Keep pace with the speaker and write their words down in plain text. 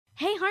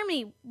Hey,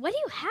 Harmony, what do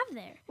you have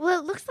there? Well,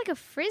 it looks like a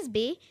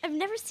Frisbee. I've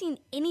never seen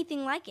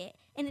anything like it,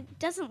 and it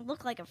doesn't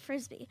look like a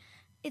Frisbee.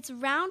 It's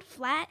round,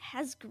 flat,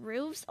 has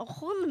grooves, a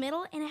hole in the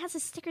middle, and it has a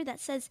sticker that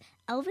says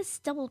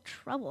Elvis Double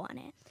Trouble on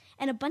it,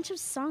 and a bunch of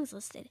songs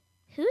listed.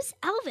 Who's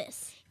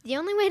Elvis? The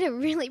only way to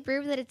really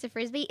prove that it's a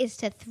Frisbee is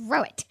to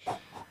throw it.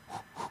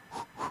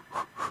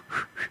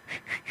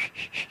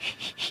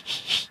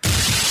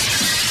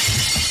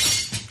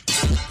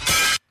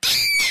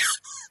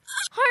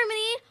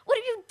 Harmony, what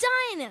have you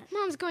done?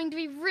 Mom's going to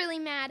be really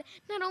mad.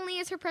 Not only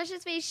is her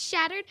precious vase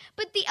shattered,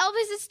 but the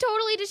Elvis is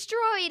totally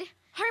destroyed.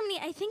 Harmony,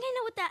 I think I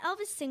know what that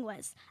Elvis thing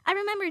was. I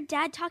remember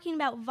Dad talking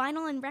about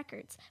vinyl and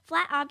records,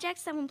 flat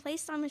objects that when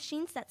placed on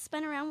machines that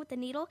spun around with a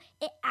needle,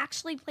 it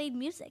actually played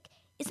music.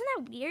 Isn't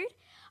that weird?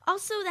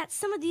 Also, that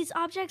some of these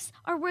objects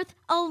are worth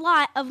a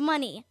lot of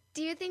money.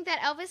 Do you think that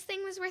Elvis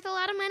thing was worth a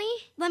lot of money?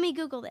 Let me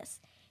Google this.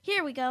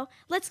 Here we go.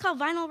 Let's call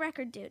Vinyl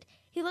Record Dude.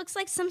 He looks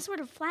like some sort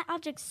of flat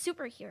object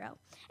superhero.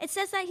 It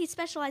says that he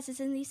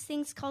specializes in these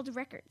things called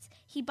records.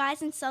 He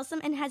buys and sells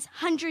them and has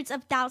hundreds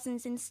of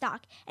thousands in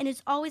stock and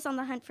is always on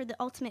the hunt for the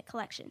ultimate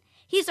collection.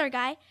 He's our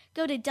guy.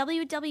 Go to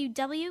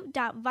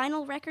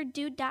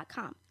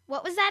www.vinylrecorddude.com.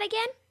 What was that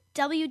again?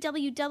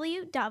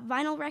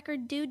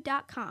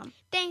 www.vinylrecorddude.com.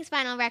 Thanks,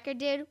 Vinyl Record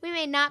Dude. We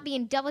may not be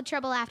in double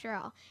trouble after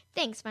all.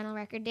 Thanks, Vinyl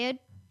Record Dude.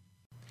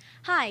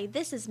 Hi,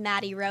 this is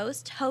Maddie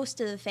Roast,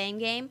 host of the Fame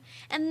Game,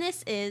 and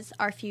this is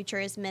Our Future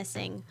is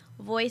Missing,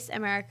 Voice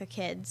America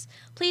Kids.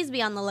 Please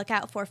be on the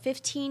lookout for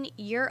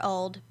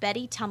 15-year-old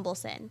Betty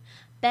Tumbleson.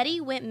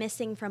 Betty went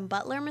missing from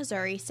Butler,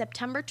 Missouri,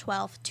 September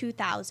 12,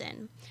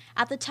 2000.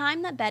 At the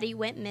time that Betty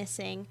went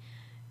missing,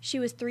 she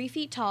was 3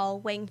 feet tall,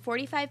 weighing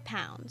 45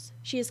 pounds.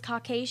 She is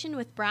Caucasian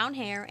with brown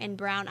hair and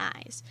brown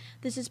eyes.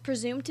 This is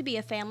presumed to be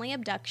a family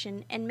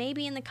abduction and may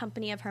be in the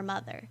company of her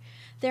mother.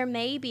 There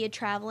may be a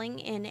traveling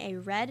in a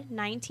red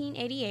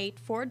 1988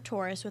 Ford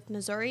Taurus with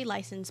Missouri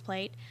license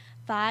plate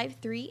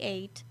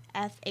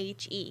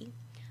 538FHE.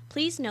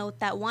 Please note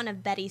that one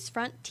of Betty's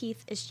front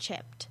teeth is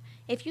chipped.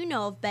 If you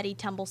know of Betty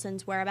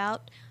Tumbleson's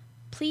whereabouts,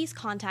 please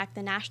contact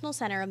the National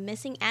Center of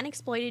Missing and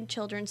Exploited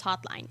Children's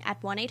Hotline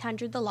at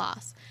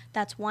 1-800-THE-LOST.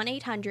 That's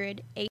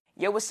 1-800-8...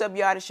 Yo, what's up,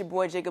 y'all? It's your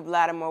boy Jacob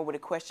Lattimore with a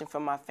question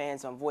from my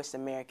fans on Voice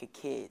America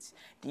Kids.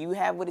 Do you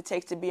have what it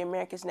takes to be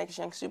America's next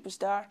young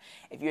superstar?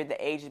 If you're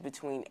the ages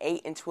between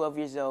 8 and 12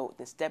 years old,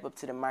 then step up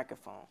to the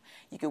microphone.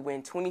 You could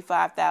win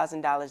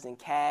 $25,000 in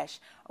cash,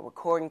 a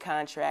recording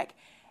contract,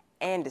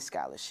 and a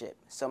scholarship.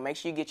 So make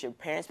sure you get your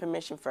parents'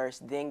 permission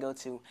first, then go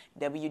to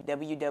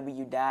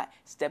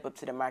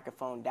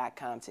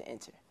www.stepuptothemicrophone.com to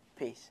enter.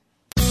 Peace.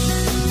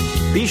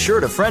 Be sure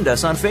to friend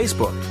us on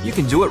Facebook. You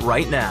can do it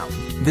right now.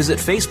 Visit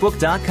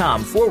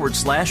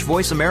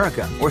facebook.com/Voice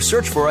America or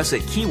search for us at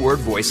keyword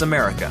Voice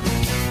America.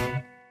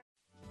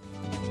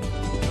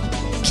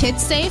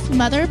 Kids safe,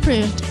 mother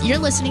approved. You're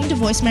listening to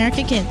Voice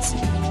America Kids.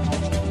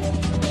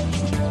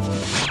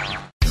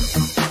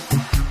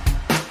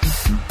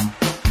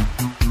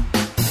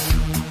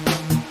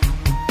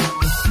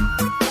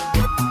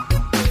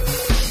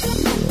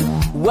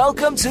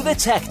 Welcome to the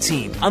Tech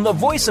Team on the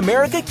Voice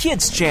America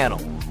Kids channel.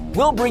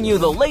 We'll bring you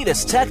the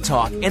latest tech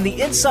talk and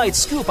the inside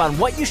scoop on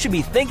what you should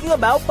be thinking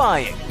about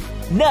buying.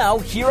 Now,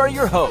 here are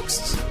your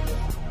hosts.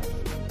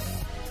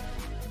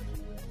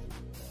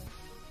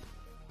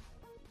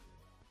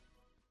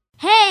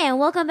 Hey, and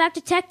welcome back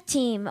to Tech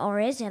Team, or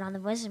is it, on the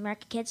Voice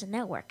America Kids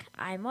Network.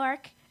 I'm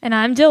Mark. And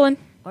I'm Dylan.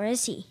 Or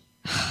is he?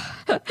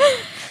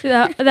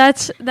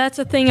 That's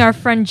a thing our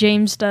friend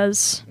James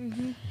does.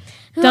 Mm-hmm.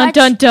 Dun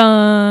dun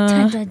dun.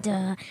 Dun dun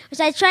dun.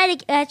 So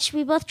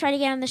we both tried to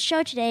get on the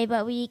show today,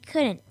 but we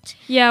couldn't.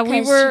 Yeah,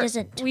 we were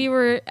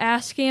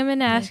asking him,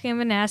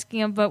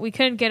 but we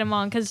couldn't get him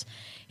on because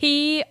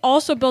he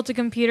also built a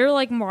computer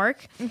like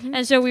Mark,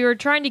 and so we were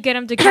trying to get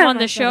him to come on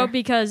the show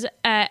because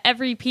at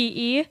every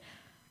PE,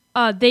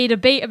 they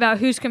debate about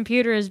whose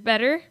computer is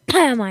better.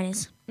 Mine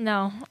is.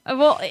 No,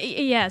 well,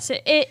 yes,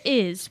 it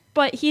is,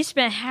 but he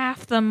spent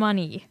half the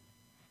money.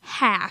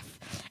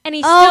 And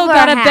he still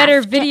got a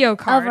better video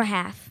card. Over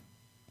half.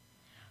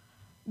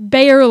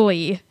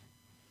 Barely.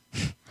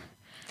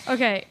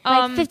 Okay.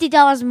 Like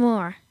 $50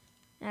 more.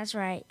 That's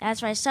right.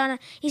 So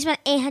he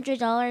spent $800,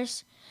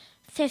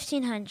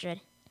 $1,500.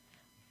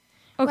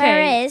 Okay.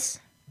 Whereas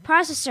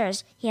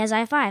processors, he has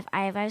i5,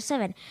 I have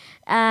i7.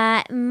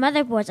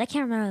 Motherboards, I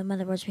can't remember what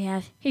motherboards we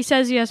have. He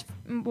says he has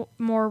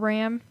more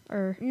RAM,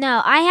 or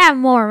no, I have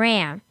more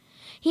RAM.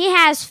 He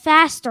has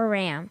faster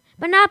RAM,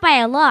 but not by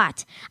a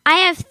lot. I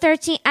have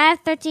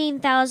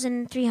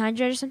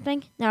 13,300 or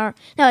something. No,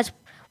 it's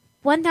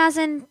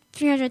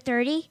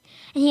 1,330,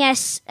 and he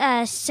has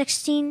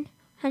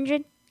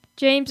 1,600.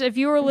 James, if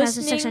you were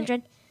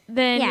listening,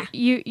 then yeah.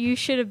 you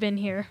should have been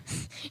here.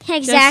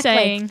 Exactly. Just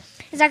saying.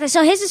 Exactly.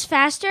 So his is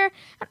faster.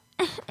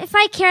 If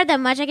I cared that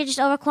much, I could just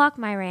overclock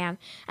my RAM.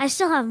 I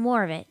still have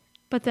more of it.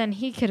 But then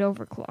he could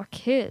overclock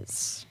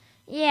his.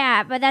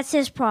 Yeah, but that's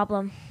his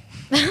problem.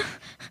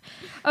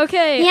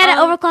 Okay. He had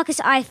to overclock his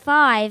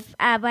i5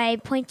 by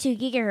 0.2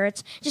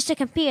 gigahertz just to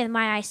compete with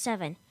my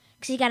i7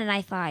 because he got an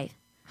i5.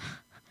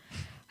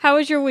 How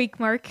was your week,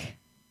 Mark?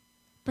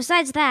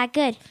 Besides that,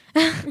 good.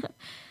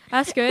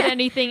 That's good.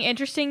 Anything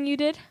interesting you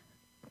did?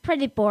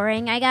 Pretty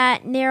boring. I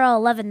got Nero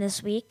 11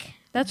 this week.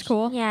 That's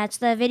cool. Yeah, it's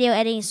the video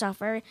editing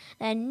software,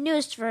 the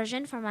newest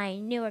version for my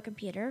newer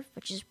computer,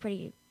 which is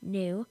pretty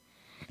new.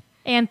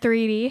 And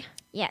 3D.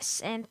 Yes,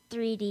 and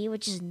 3D,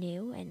 which is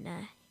new and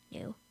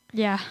new.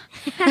 Yeah.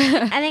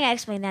 I think I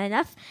explained that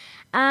enough.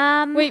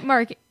 Wait,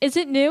 Mark, is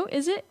it new?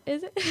 Is it? Yeah,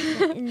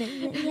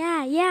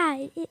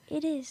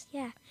 it is,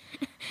 yeah.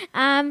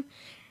 I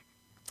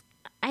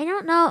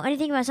don't know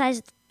anything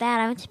besides that.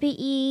 I went to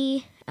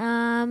PE.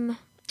 I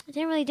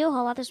didn't really do a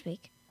whole lot this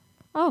week.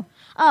 Oh,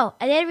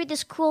 I did read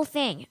this cool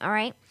thing, all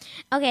right?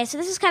 Okay, so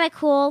this is kind of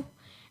cool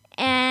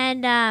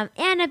and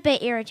a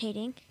bit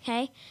irritating,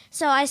 okay?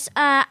 So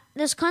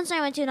this concert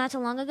I went to not too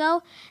long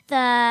ago,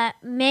 the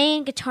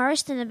main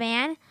guitarist in the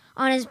band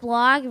on his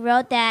blog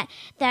wrote that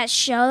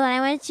show that I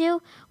went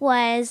to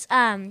was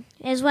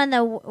is one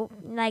of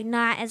the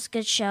not as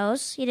good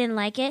shows. He didn't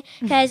like it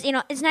because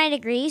it's 90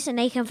 degrees and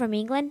they come from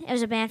England. It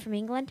was a band from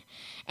England,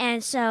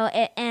 and so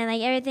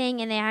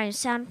everything, and they had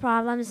sound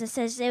problems. It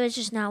says it was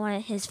just not one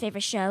of his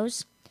favorite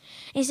shows.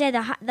 He said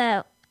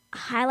the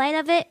highlight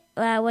of it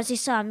was he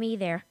saw me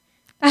there,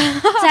 so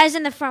I was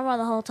in the front row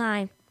the whole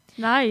time.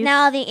 Nice.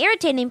 Now the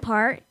irritating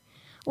part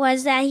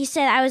was that he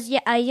said I was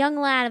a young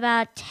lad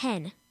about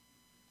 10.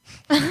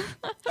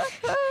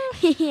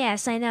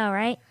 Yes, I know,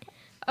 right?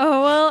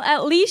 Oh, well,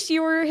 at least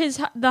you were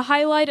the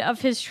highlight of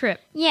his trip.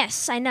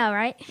 Yes, I know,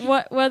 right?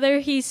 Whether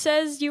he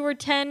says you were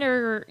 10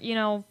 or,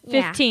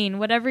 15,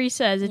 whatever he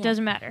says, it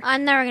doesn't matter.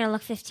 I'm never going to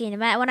look 15.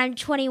 When I'm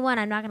 21,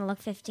 I'm not going to look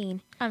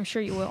 15. I'm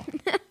sure you will.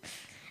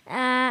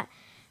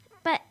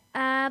 But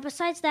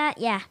besides that,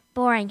 yeah,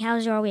 boring. How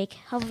was your week?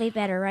 Hopefully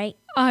better, right?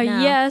 No.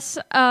 Yes,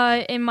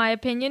 in my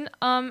opinion.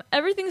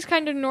 Everything's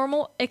kind of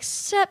normal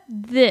except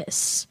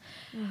this.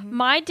 Mm-hmm.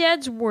 My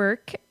dad's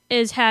work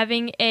is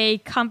having a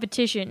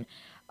competition.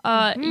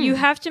 You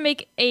have to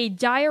make a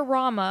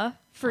diorama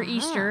for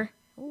Easter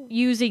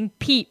using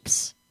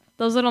Peeps,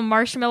 those little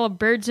marshmallow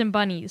birds and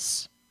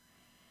bunnies.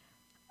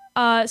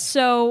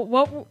 So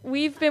what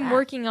we've been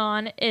working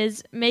on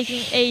is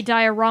making a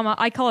diorama.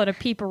 I call it a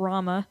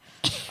Peeporama.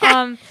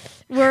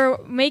 We're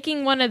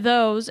making one of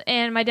those,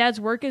 and my dad's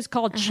work is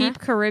called Cheap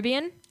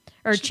Caribbean,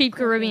 or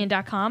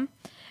cheapcaribbean.com.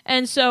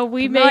 And so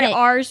we made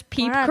ours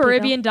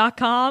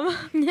peepcaribbean.com.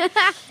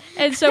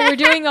 And so we're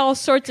doing all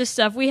sorts of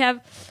stuff. We have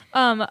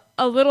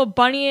a little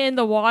bunny in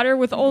the water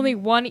with only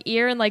one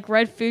ear and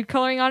red food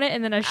coloring on it,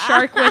 and then a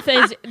shark with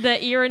the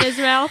ear in his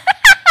mouth.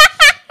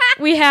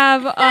 We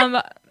have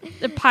a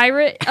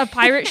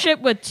pirate ship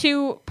with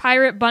 2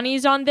 pirate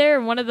bunnies on there,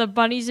 and one of the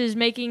bunnies is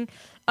making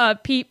a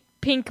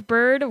pink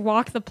bird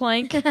walk the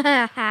plank.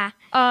 We're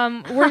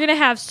gonna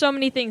have so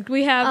many things.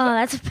 We have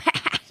that's bad.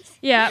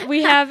 Yeah,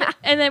 we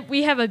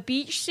have a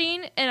beach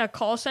scene and a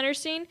call center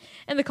scene.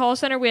 In the call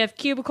center, we have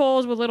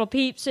cubicles with little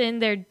peeps in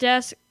their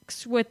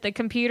desks with the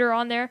computer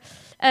on there.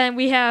 And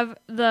we have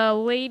the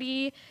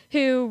lady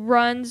who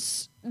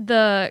runs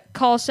the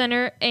call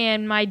center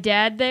and my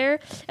dad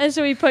there. And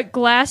so we put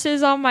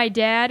glasses on my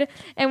dad,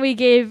 and we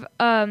gave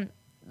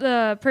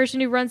the person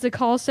who runs the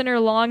call center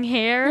long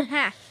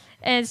hair.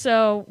 And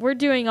so we're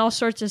doing all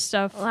sorts of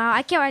stuff. Wow,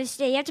 I can't wait to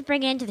see it. You have to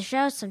bring it into the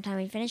show sometime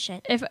when you finish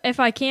it. If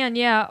I can,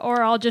 yeah.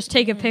 Or I'll just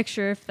take a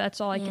picture if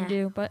that's all I can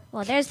do. But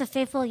well, there's the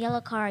faithful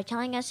yellow card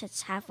telling us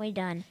it's halfway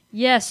done.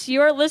 Yes, you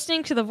are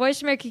listening to the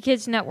Voice America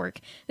Kids Network.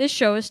 This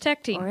show is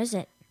Tech Team. Or is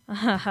it?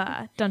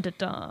 Dun dun dun.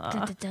 Dun,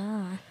 dun,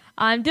 dun.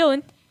 I'm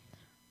Dylan.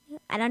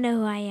 I don't know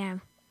who I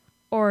am.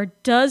 Or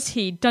does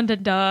he? Dun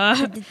dun dun.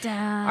 Dun, dun,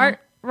 dun.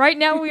 Right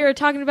now we are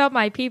talking about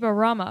my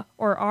Peeporama.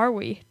 Or are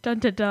we? Dun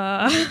dun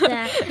dun.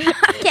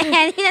 Okay,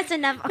 I think that's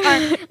enough.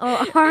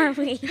 Or are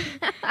we?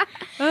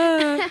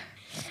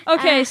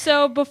 Okay,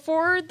 so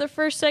before the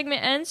first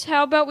segment ends,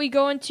 how about we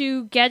go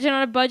into Gadget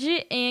on a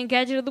Budget and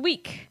Gadget of the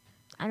Week?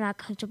 I'm not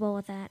comfortable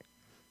with that.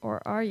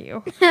 Or are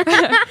you?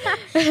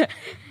 Okay,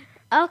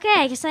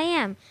 I guess I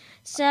am.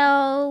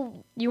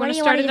 So, you want to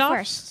start it off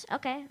first?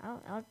 Okay,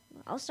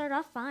 I'll start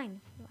off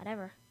fine.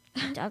 Whatever.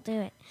 I'll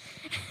do it.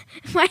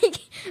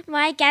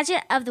 My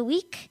gadget of the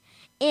week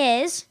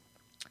is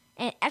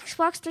an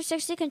Xbox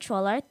 360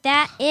 controller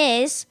that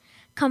is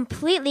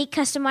completely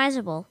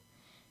customizable.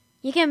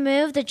 You can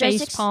move the joysticks.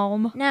 Face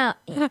palm. No,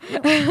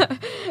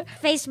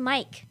 face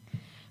mic.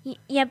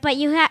 Yeah, but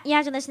you have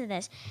to listen to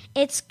this.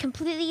 It's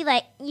completely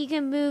you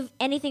can move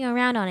anything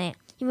around on it.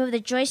 You move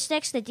the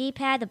joysticks, the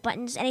D-pad, the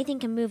buttons, anything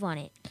can move on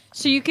it.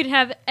 So you could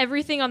have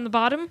everything on the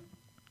bottom?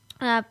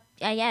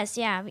 I guess,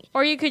 yeah.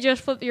 Or you could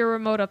just flip your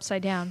remote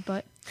upside down,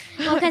 but...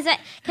 Well, because the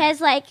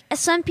PS3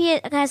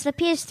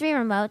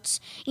 remotes,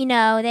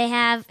 they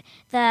have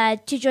the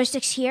 2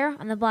 joysticks here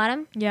on the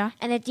bottom. Yeah.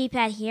 And the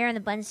D-pad here and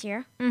the buttons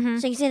here. Mm-hmm.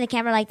 So you can see the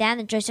camera like that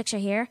and the joysticks are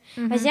here.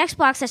 Mm-hmm. Whereas the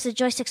Xbox has the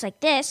joysticks like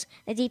this,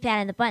 the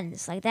D-pad and the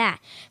buttons like that.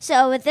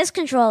 So with this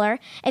controller,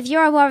 if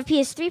you're more of a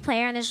PS3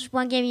 player and there's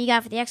one game you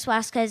got for the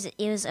Xbox because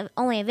it was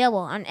only available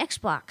on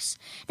Xbox,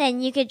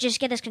 then you could just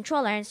get this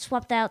controller and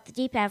swap out the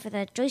D-pad for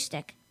the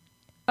joystick.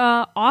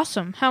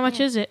 Awesome. How much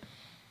is it?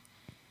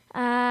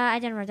 I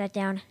didn't write that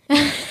down.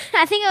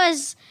 I think it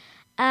was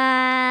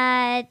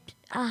 100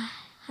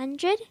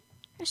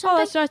 or something. Oh,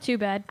 that's not too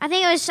bad. I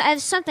think it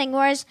was something.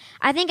 Whereas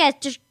I think a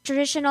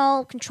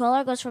traditional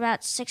controller goes for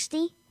about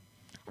 60.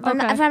 If I'm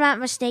not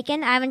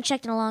mistaken. I haven't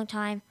checked in a long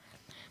time.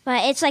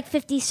 But it's like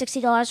 $50,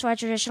 $60 for a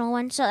traditional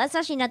one. So that's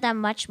actually not that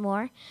much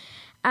more.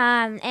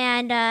 I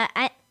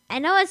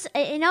know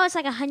it's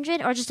like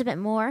 100 or just a bit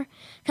more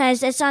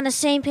because it's on the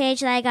same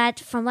page that I got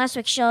from last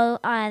week's show,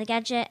 the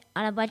Gadget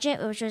on a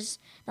Budget, which was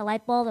the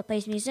light bulb that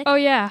plays music. Oh,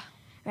 yeah.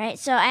 Right?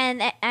 So,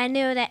 and I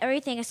knew that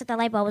everything except the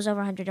light bulb was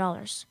over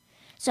 $100.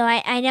 So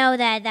I know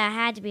that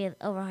had to be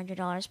over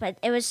 $100, but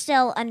it was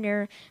still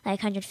under like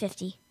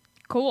 150.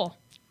 Cool.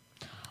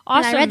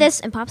 Awesome. And I read this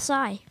in Pop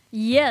Sci.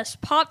 Yes,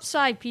 Pop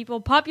Sci,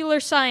 people. Popular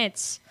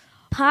Science.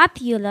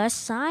 Popular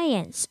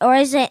Science. Or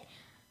is it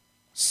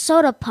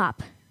Soda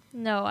Pop?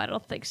 No, I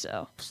don't think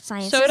so.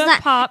 Science. Soda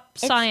Pop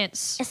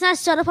Science. It's not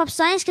Soda Pop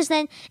Science because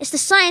then it's the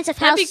science of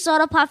how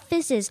soda pop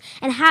fizzes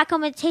and how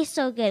come it tastes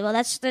so good. Well,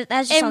 that's just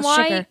all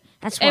sugar.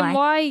 That's why. And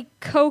why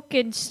Coke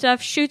and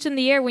stuff shoots in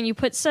the air when you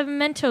put 7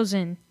 Mentos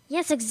in.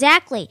 Yes,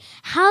 exactly.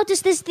 How do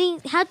these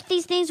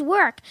things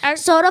work?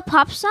 Soda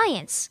Pop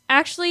Science.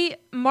 Actually,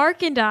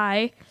 Mark and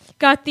I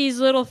got these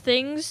little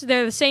things.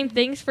 They're the same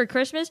things for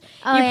Christmas.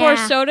 You pour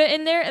soda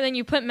in there, and then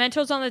you put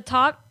Mentos on the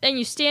top, and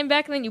you stand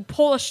back, and then you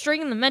pull a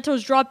string, and the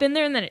Mentos drop in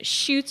there, and then it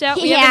shoots out.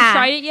 We haven't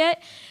tried it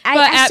yet.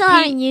 I still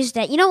haven't used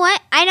it. You know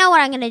what? I know what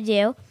I'm going to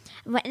do.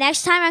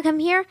 Next time I come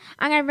here,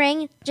 I'm going to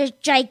bring just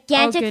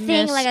gigantic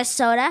thing like a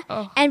soda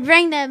and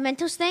bring the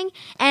Mentos thing.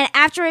 And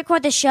after we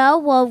record the show,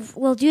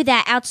 we'll do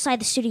that outside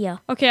the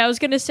studio. Okay, I was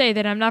going to say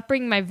that I'm not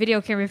bringing my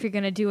video camera if you're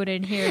going to do it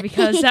in here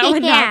because that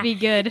would not be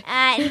good.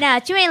 No,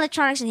 too many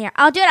electronics in here.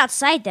 I'll do it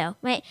outside, though.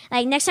 Wait,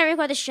 like next time we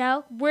record the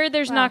show. Where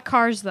there's not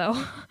cars,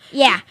 though.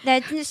 Yeah,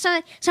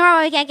 somewhere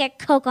where we can't get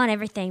Coke on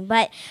everything.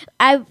 But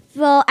I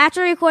will,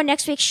 after we record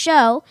next week's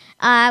show,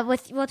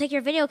 we'll take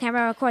your video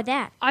camera and record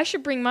that. I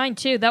should bring mine,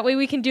 too. That way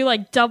we can do,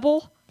 like,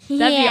 double.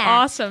 That'd be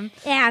awesome.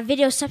 Yeah,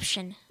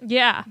 videoception.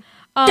 Yeah.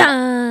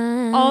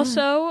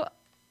 Also,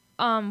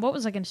 what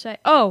was I going to say?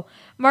 Oh,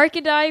 Mark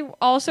and I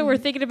also were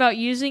thinking about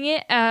using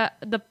it at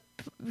the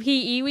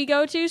PE we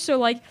go to. So,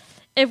 like,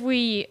 if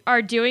we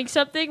are doing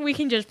something, we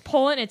can just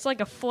pull it. It's like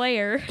a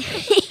flare.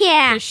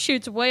 Yeah. It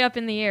shoots way up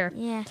in the air.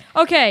 Yeah.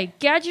 Okay,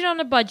 Gadget on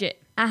a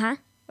Budget. Uh-huh.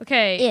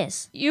 Okay.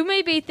 Yes. You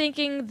may be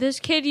thinking this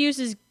kid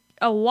uses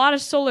a lot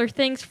of solar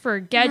things for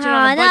Gadget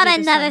on a Budget. Not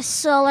another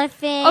solar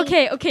thing.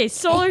 Okay,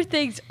 solar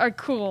things are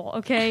cool,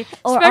 okay?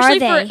 Or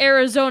especially are they? for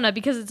Arizona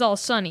because it's all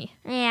sunny.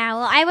 Yeah,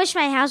 well, I wish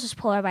my house was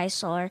powered by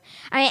solar.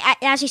 I mean,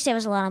 it actually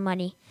saves a lot of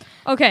money.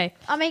 Okay.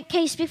 I mean,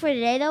 can you speak for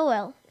today, though?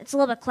 Well, it's a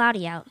little bit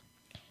cloudy out.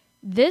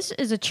 This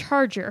is a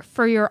charger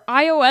for your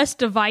iOS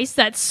device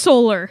that's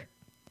solar.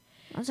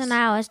 What's an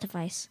iOS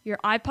device? Your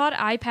iPod,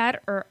 iPad,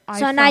 or iPhone.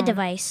 So an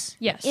iDevice.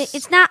 Yes.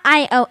 It's not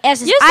iOS.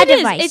 It's yes,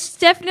 iDevice. It is. It's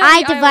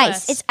definitely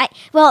iDevice. iOS.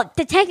 Well,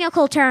 the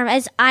technical term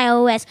is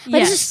iOS, but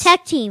this is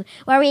Tech Team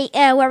where we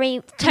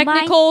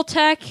technical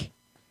tech,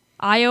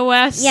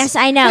 iOS. Yes,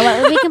 I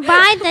know. We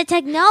combine the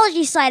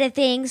technology side of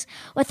things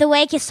with the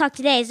way kids talk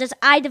today. There's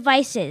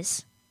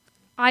iDevices.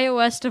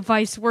 iOS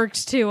device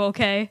works too.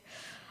 Okay.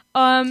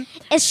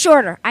 It's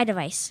shorter.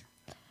 iDevice.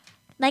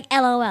 Like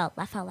LOL.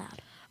 Laugh out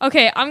loud.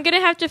 Okay, I'm going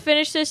to have to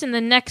finish this in the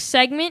next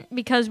segment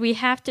because we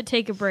have to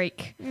take a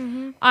break.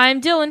 Mm-hmm.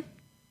 I'm Dylan.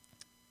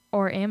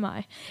 Or am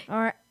I?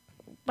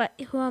 But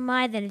who am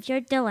I then? If you're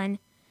Dylan,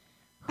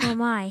 who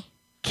am I?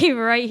 Keep it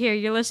right here.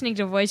 You're listening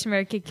to Voice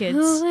America Kids.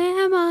 Who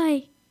am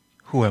I?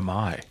 Who am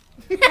I?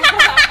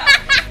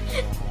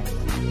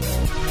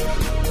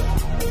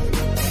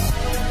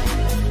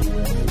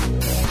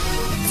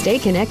 Stay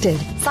connected.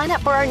 Sign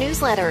up for our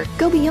newsletter.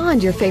 Go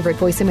beyond your favorite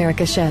Voice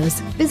America shows.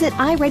 Visit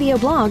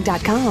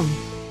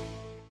iradioblog.com.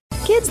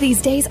 Kids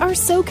these days are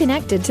so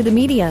connected to the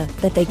media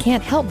that they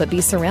can't help but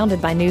be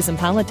surrounded by news and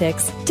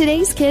politics.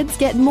 Today's kids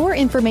get more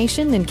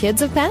information than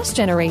kids of past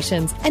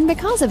generations, and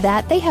because of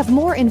that, they have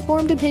more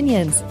informed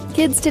opinions.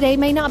 Kids today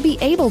may not be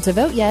able to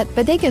vote yet,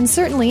 but they can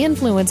certainly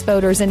influence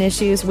voters and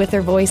issues with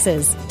their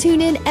voices. Tune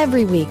in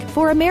every week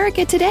for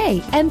America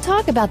Today and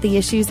talk about the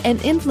issues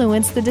and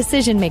influence the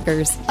decision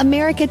makers.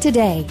 America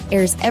Today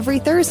airs every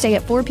Thursday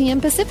at 4 p.m.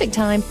 Pacific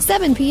Time,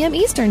 7 p.m.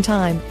 Eastern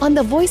Time on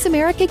the Voice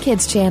America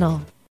Kids channel.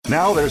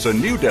 Now there's a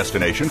new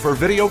destination for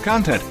video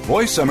content,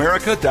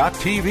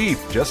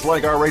 voiceamerica.tv, just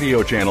like our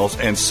radio channels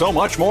and so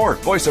much more.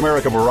 Voice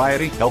America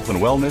Variety, Health and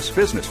Wellness,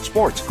 Business,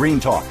 Sports, Green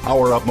Talk,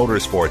 Power Up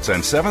Motorsports,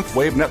 and Seventh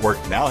Wave Network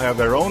now have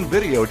their own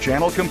video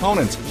channel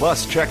components.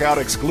 Plus, check out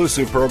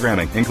exclusive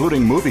programming,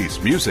 including movies,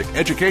 music,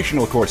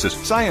 educational courses,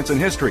 science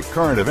and history,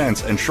 current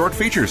events, and short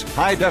features.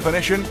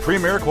 High-definition,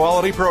 premier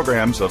quality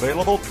programs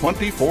available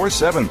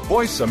 24/7.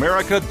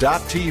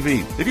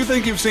 VoiceAmerica.tv. If you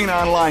think you've seen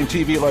online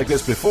TV like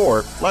this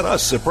before, let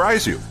us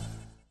surprise you.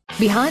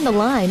 Behind the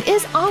Line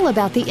is all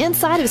about the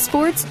inside of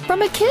sports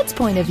from a kid's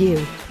point of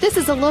view. This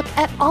is a look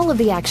at all of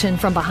the action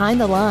from behind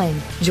the line.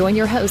 Join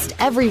your host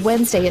every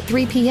Wednesday at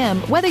 3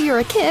 p.m., whether you're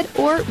a kid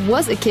or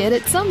was a kid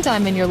at some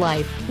time in your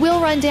life. We'll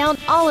run down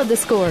all of the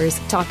scores,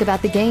 talk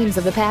about the games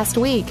of the past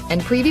week,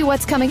 and preview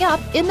what's coming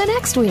up in the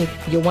next week.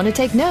 You'll want to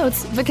take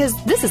notes because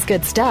this is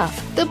good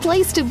stuff. The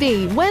place to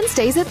be,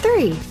 Wednesdays at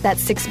 3.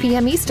 That's 6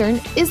 p.m. Eastern,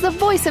 is the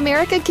Voice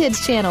America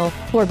Kids channel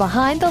for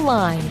Behind the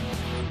Line.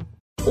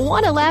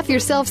 Want to laugh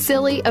yourself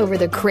silly over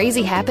the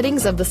crazy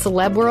happenings of the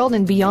celeb world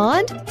and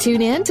beyond?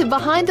 Tune in to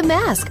Behind the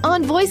Mask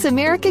on Voice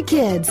America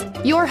Kids.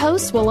 Your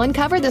hosts will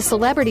uncover the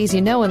celebrities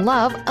you know and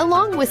love,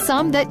 along with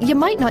some that you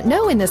might not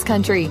know in this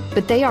country,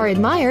 but they are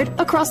admired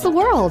across the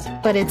world.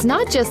 But it's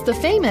not just the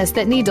famous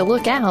that need to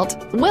look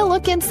out. We'll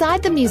look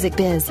inside the music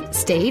biz,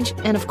 stage,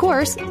 and of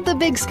course, the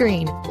big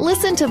screen.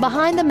 Listen to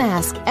Behind the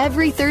Mask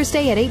every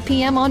Thursday at 8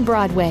 p.m. on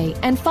Broadway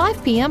and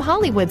 5 p.m.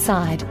 Hollywood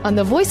side on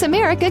the Voice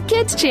America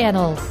Kids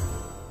channel.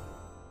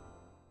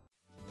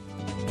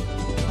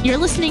 You're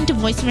listening to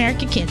Voice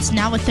America Kids,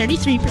 now with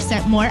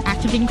 33% more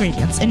active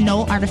ingredients and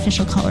no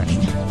artificial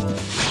coloring.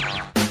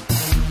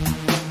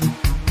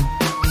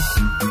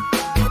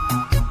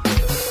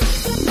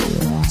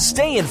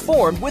 Stay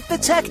informed with the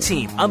Tech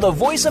Team on the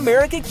Voice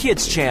America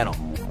Kids channel.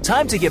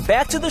 Time to get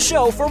back to the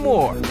show for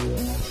more.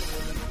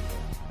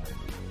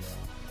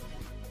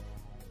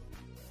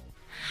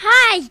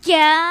 Hi,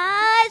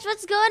 guys!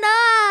 What's going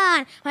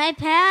on? My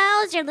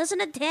pals, you're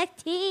listening to Tech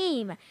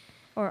Team.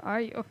 Or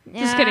are you?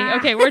 Just kidding.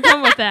 Okay, we're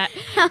done with that.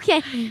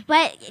 Okay,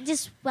 but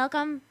just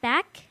welcome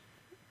back.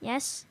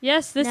 Yes?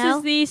 Yes, this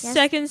is the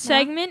second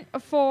segment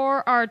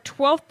for our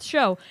 12th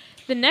show.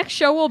 The next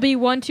show will be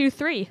 1, 2,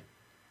 3.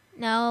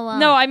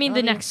 No, I mean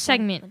the next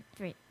segment. 1, 2,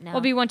 3. No.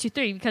 Will be 1, 2,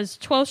 3 because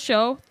 12th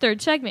show, third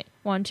segment.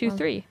 1, 2,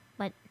 3.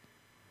 But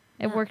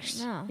it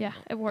works. No. Yeah,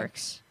 it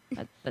works.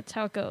 That's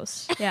how it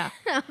goes. Yeah.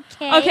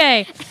 Okay.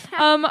 Okay.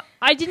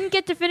 I didn't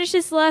get to finish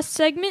this last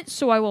segment,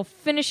 so I will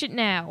finish it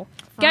now.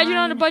 Fine. Gadget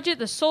on a Budget,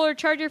 the solar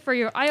charger for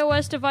your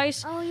iOS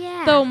device. Oh,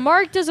 yeah. Though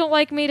Mark doesn't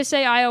like me to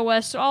say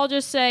iOS, so I'll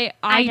just say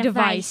iDevice.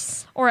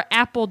 iDevice or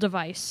Apple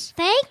device.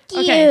 Thank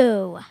you.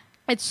 Okay.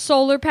 It's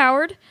solar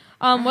powered.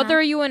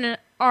 Whether you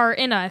are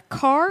in a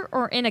car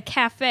or in a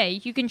cafe,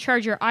 you can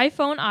charge your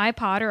iPhone,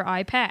 iPod, or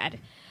iPad.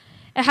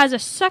 It has a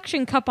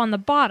suction cup on the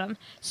bottom,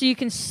 so you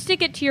can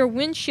stick it to your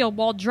windshield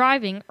while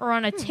driving or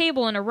on a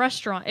table in a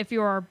restaurant if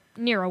you are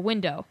near a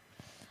window.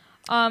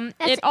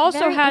 It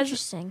also very has.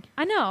 Interesting.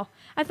 I know.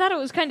 I thought it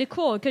was kind of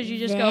cool because you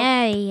just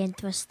Very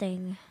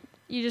interesting.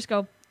 You just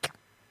go,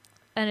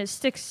 and it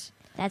sticks.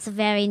 That's a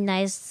very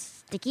nice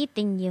sticky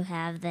thing you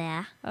have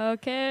there.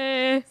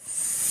 Okay.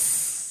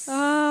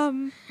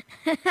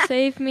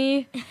 Save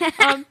me.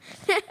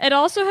 It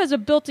also has a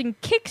built-in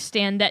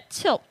kickstand that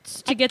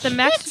tilts to get the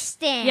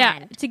kickstand?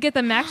 Yeah, to get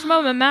the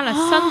maximum amount of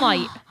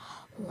sunlight.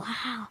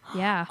 Wow.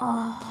 Yeah.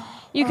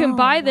 You can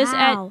buy this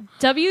at wow.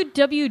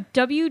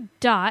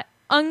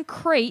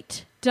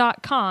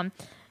 www.uncrate.com.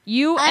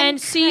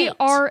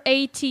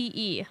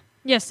 UNCRATE.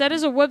 Yes, that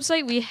is a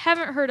website we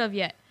haven't heard of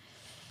yet.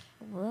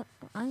 What?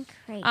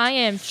 Uncrate. I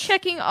am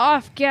checking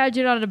off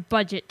Gadget on a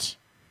Budget.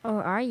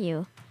 Or are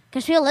you?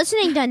 Because people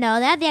listening don't know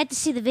that. They have to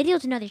see the video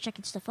to know they're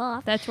checking stuff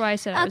off. That's why I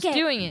said I was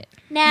doing it.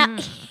 Now,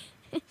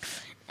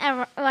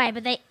 right,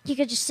 but you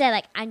could just say,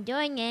 like, I'm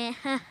doing it.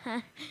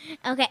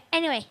 Okay,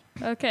 anyway.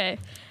 Okay.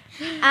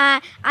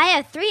 I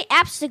have 3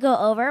 apps to go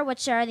over,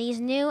 which are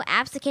these new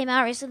apps that came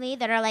out recently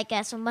that are like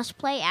some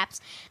must-play apps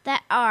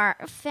that are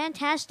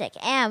fantastic.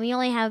 And we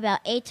only have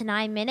about 8 to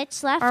 9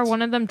 minutes left. Are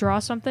one of them Draw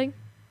Something?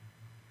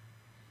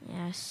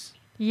 Yes.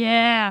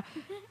 Yeah.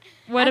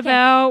 What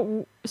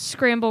about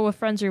Scramble with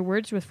Friends or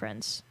Words with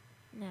Friends?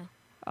 No.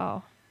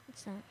 Oh.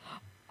 It's not.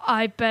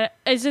 I bet.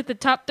 Is it the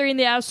top 3 in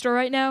the App Store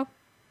right now?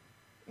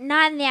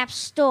 Not in the App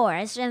Store.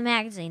 It's in a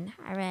magazine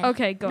I read.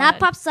 Okay, go Not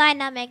ahead. Pop Side,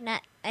 not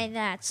Magnet.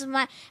 That.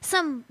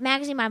 Some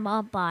magazine my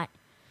mom bought.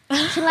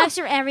 She likes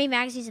her every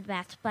magazine's the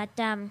best. But,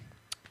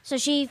 so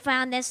she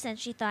found this and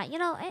she thought, you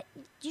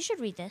should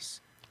read this.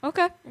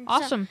 Okay, And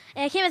awesome.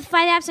 So, it came with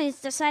 5 apps, and we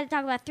decided to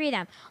talk about 3 of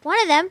them.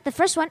 One of them, the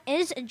first one,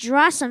 is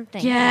Draw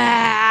Something.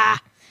 Yeah.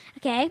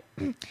 Okay.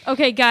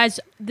 Okay,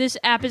 guys, this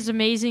app is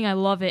amazing. I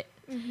love it.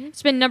 Mm-hmm.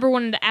 It's been number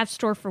 1 in the App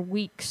Store for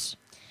weeks.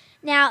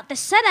 Now, the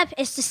setup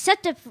is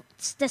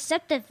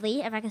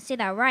deceptively, if I can say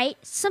that right,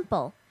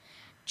 simple.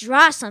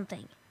 Draw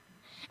something.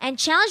 And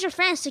challenge your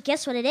friends to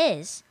guess what it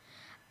is.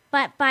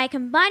 But by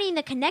combining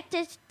the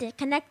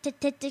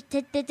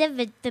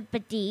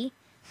connectivity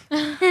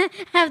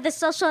of the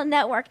social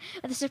network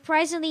with a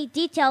surprisingly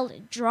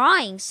detailed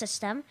drawing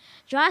system,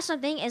 Draw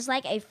Something is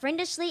like a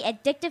friendlessly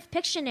addictive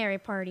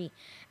Pictionary party.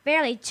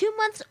 Barely 2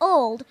 months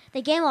old,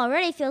 the game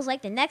already feels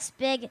like the next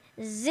big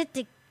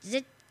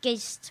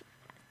Zeitgeist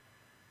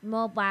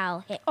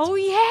mobile hit. Oh,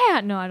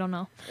 yeah. No, I don't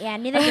know. Yeah,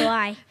 neither do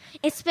I.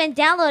 It's been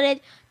downloaded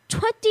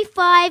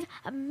 25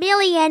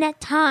 million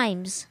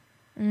times.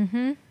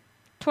 Mm-hmm.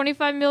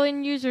 25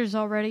 million users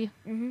already.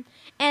 Mm-hmm.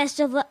 And its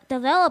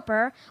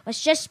developer was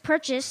just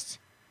purchased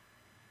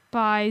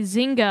by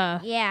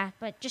Zynga. Yeah,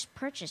 but just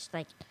purchased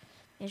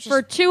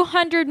for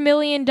 $200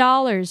 million.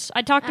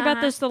 I talked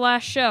about this the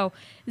last show.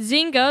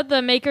 Zynga,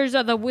 the makers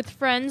of the With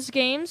Friends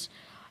games,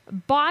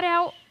 bought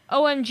out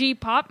OMG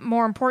Pop,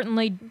 more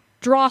importantly,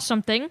 Draw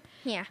Something.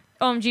 Yeah.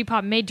 OMG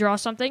Pop made Draw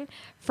Something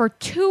for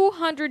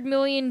 $200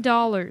 million. In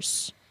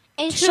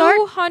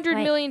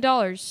 $200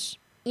 million.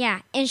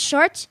 Yeah. In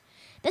short,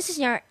 this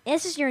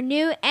is your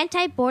new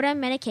anti-boredom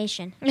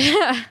medication.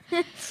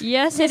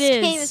 Yes, it is. This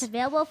game is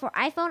available for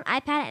iPhone,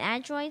 iPad, and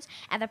Androids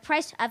at the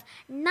price of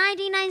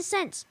 99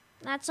 cents.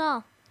 That's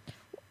all.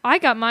 I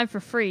got mine for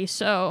free,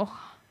 so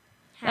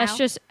that's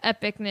just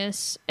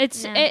epicness.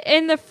 It's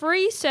in the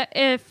free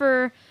set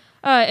for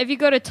if you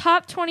go to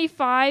top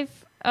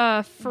 25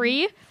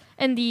 free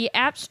in the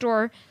App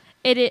Store,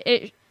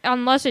 it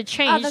unless it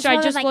changed.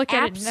 I just looked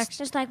at it next.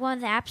 Just like one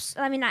of the apps.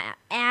 I mean, not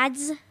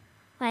ads,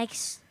 like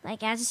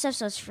ads and stuff.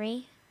 So it's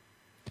free.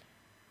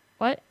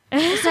 What?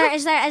 is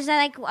there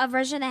like a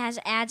version that has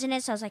ads in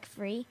it? So it's like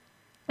free.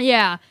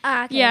 Yeah.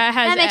 Okay. Yeah, it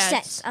has that makes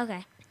ads. sense.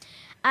 Okay.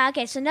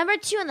 Okay, so number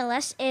 2 on the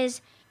list is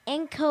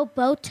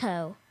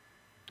Inkoboto.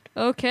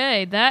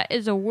 Okay, that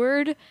is a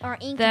word Or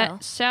Inko.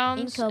 that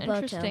sounds Inkoboto,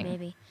 interesting.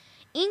 maybe.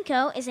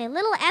 Inko is a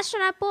little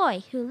astronaut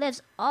boy who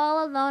lives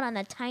all alone on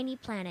a tiny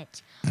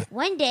planet.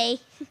 One day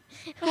he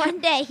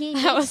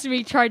That was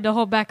me trying to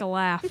hold back a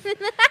laugh.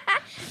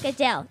 Good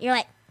tell. You're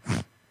like...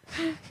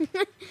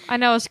 I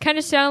know, it kind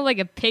of sounded like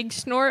a pig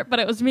snort, but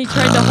it was me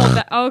trying to hold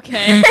back.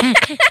 Okay.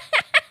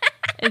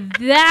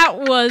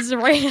 That was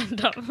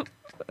random.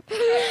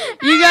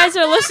 You guys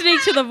are listening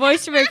to the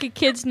Voice America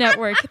Kids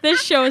Network.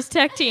 This show is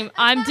Tech Team.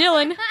 I'm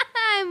Dylan.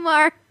 I'm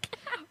Mark.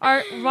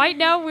 Right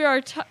now,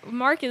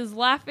 Mark is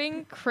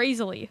laughing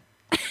crazily.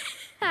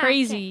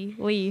 Crazy,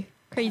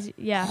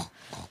 yeah.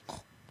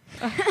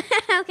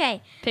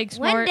 Okay. Pig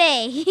snort. One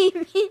day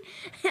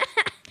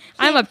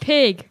I'm a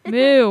pig.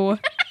 Moo.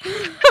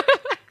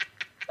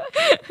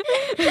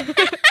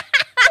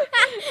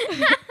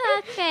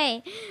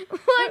 Okay.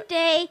 One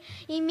day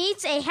he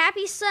meets a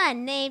happy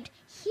son named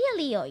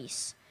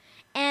Helios,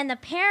 and the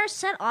pair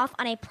set off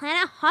on a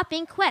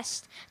planet-hopping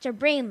quest to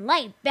bring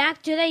light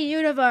back to the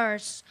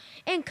universe.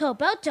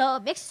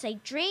 Inkoboto mixes a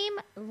dream,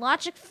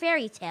 logic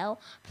fairy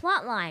tale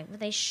plotline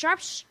with a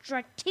sharp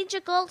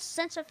strategical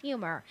sense of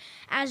humor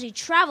as you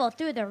travel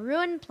through the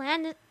ruined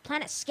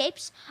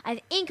planetscapes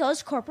of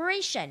Inko's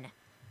corporation.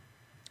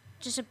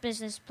 Just a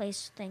business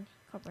place thing,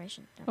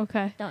 corporation.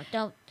 Okay.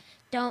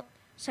 Don't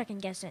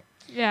second guess it.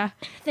 Yeah.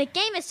 The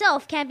game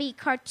itself can be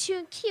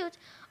cartoon cute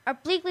or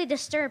bleakly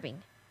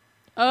disturbing.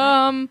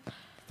 Philip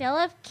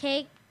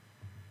K.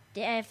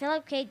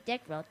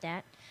 Dick wrote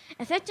that.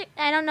 I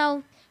don't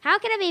know. How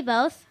can it be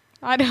both?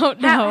 I don't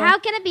know. How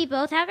can it be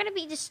both? How can it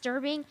be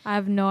disturbing? I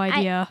have no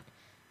idea.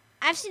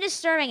 I've seen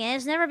disturbing and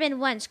it's never been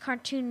once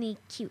cartoonly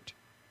cute.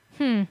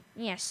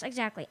 Yes,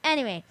 exactly.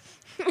 Anyway.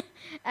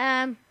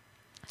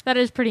 That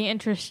is pretty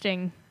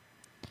interesting.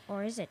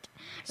 Or is it?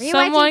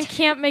 Someone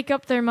can't make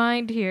up their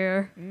mind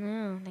here.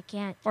 No, they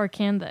can't. Or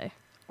can they?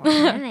 Or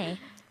can they?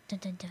 Dun,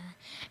 dun, dun.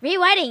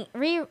 Rewriting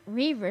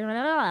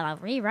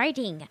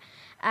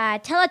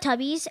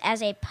Teletubbies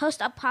as a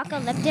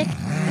post-apocalyptic...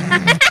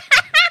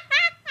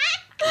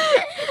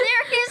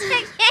 There it is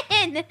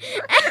again!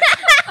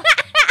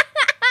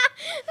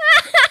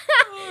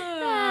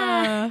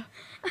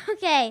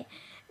 Okay.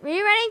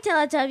 Rewriting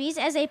Teletubbies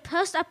as a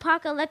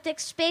post-apocalyptic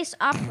space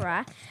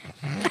opera...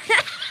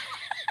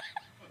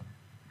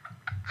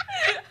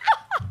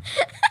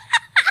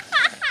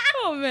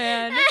 Oh,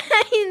 man.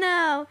 I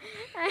know.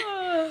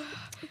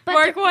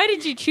 Mark, why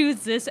did you choose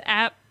this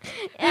app?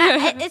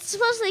 It's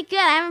supposedly good.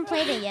 I haven't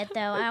played it yet, though.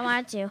 I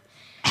want to.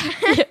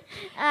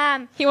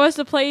 He wants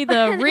to play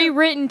the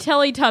rewritten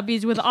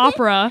Teletubbies with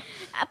opera.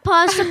 A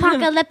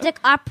post-apocalyptic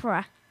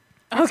opera.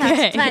 That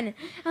Okay. sounds fun.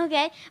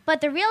 Okay,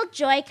 but the real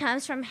joy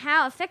comes from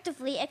how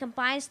effectively it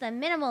combines the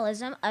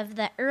minimalism of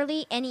the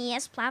early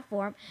NES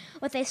platform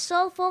with a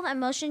soulful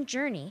emotion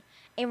journey,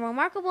 a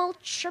remarkable,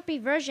 chirpy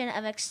version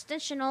of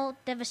extensional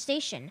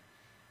devastation.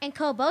 And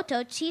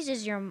Koboto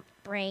teases your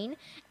brain,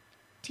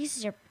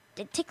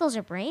 it tickles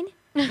your brain?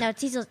 No, it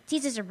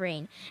teases your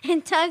brain,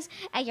 and tugs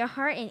at your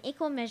heart in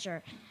equal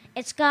measure.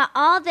 It's got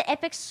all the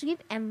epic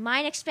sweep and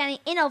mind-expanding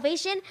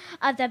innovation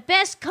of the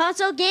best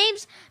console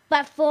games,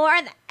 but for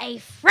a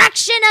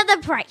fraction of the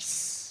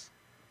price.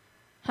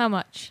 How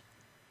much?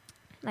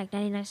 Like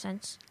 99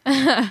 cents.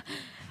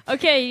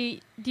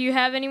 Okay, do you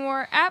have any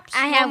more apps?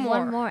 I have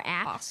one more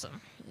app.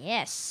 Awesome.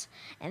 Yes.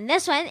 And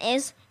this one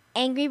is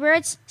Angry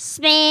Birds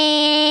Space.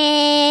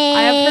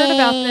 I have heard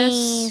about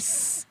this.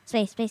 Space.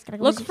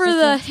 Look for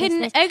the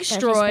hidden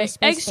extroids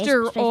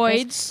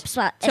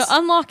to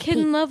unlock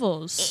hidden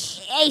levels.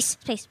 Space.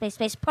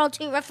 Pearl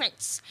 2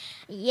 reference.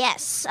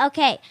 Yes.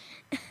 Okay.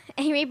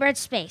 Angry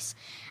Birds Space.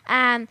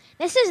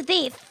 This is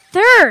the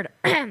third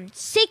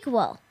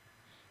sequel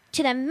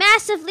to the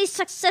massively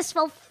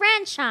successful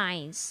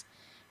franchise.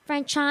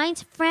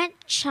 Franchise.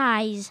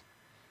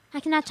 I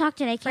cannot talk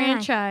today, can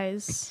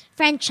Franchise. I?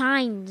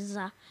 Franchise.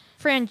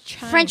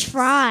 Franchise. French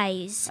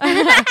fries.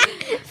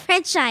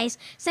 franchise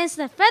sends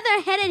the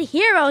feather-headed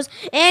heroes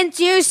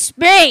into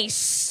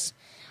space.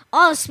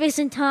 All of space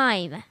and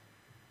time.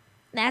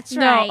 That's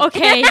right. No,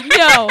 okay,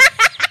 no.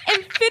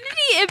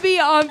 Infinity and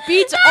Beyond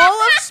beats all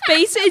of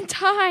space and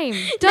time.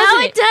 No,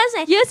 it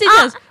doesn't. Yes, it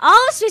does.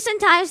 All of space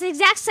and time is the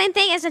exact same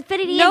thing as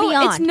Infinity and Beyond.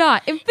 No, it's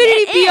not.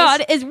 Infinity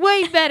Beyond is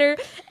way better.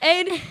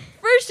 And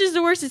first is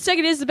the worst and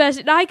second is the best.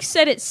 And I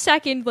said it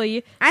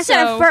secondly. I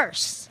said it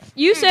first.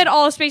 You said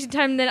all of space and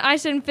time, and then I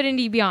said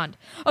Infinity Beyond.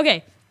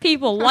 Okay,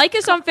 people, like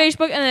us on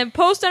Facebook and then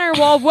post on our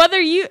wall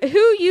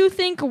who you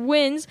think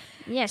wins.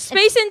 Yes.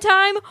 Space and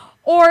time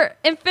or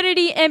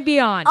Infinity and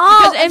Beyond.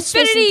 All because of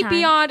Space and Infinity Time.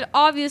 Beyond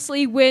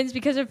obviously wins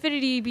because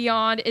Infinity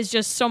Beyond is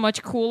just so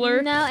much cooler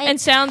and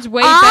sounds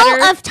way all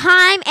better. All of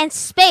time and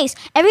space.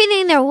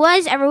 Everything there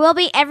was, ever will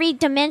be, every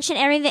dimension,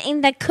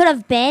 everything that could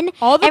have been.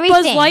 All the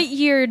everything. Buzz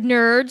Lightyear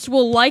nerds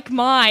will like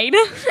mine.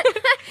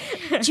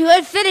 To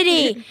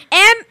infinity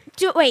and...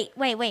 Wait,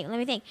 let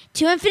me think.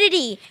 To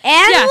infinity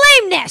and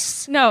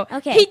lameness. No.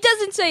 Okay. He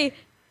doesn't say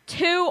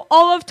to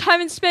all of time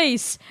and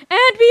space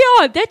and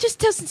beyond. That just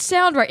doesn't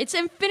sound right. It's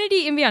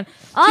Infinity and Beyond.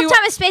 All of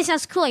time and space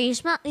sounds cooler. He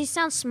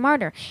sounds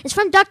smarter. It's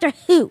from Doctor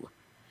Who.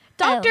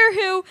 Doctor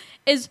Who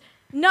is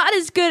not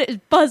as good as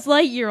Buzz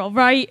Lightyear, all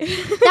right? Doctor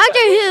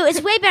Who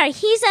is way better.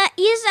 He's a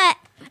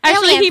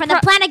alien from the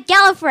planet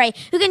Gallifrey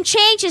who can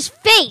change his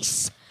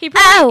face. He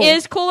probably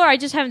is cooler. I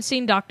just haven't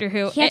seen Doctor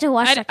Who. You have to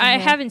watch Doctor Who. I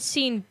haven't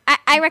seen...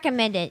 I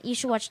recommend it. You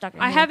should watch Doctor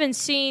Who. I haven't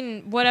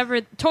seen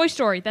whatever... Toy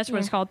Story, that's what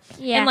it's called.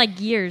 Yeah. In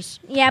years.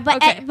 Yeah,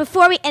 but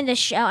before we end the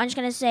show, I'm just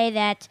going to say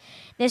that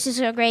this is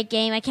a great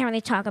game. I can't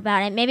really talk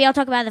about it. Maybe I'll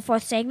talk about it in the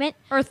fourth segment.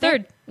 Or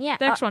third. Yeah.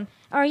 Next one.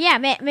 Or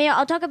maybe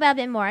I'll talk about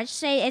it a bit more. I just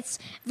say it's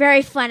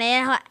very fun.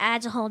 It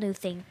adds a whole new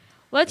thing.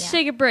 Let's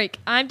take a break.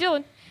 I'm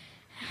Dylan.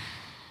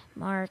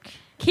 Mark.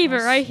 Keep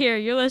it right here.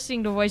 You're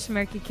listening to Voice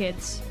America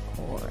Kids.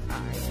 Or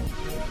are you?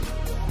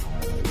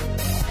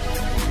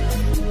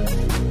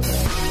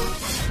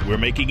 We're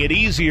making it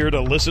easier to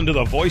listen to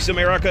the Voice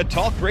America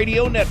Talk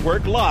Radio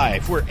Network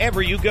live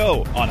wherever you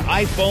go on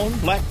iPhone,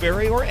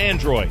 BlackBerry, or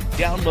Android.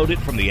 Download it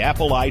from the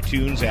Apple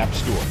iTunes App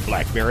Store,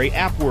 BlackBerry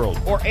App World,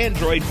 or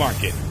Android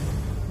Market.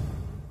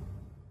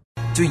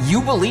 Do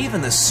you believe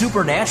in the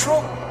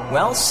supernatural?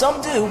 Well,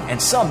 some do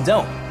and some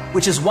don't,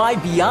 which is why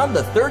Beyond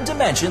the Third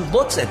Dimension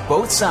looks at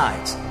both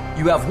sides.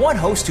 You have one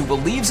host who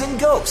believes in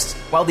ghosts,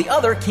 while the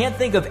other can't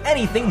think of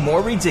anything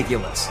more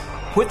ridiculous.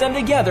 Put them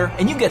together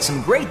and you get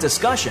some great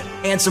discussion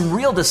and some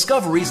real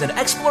discoveries and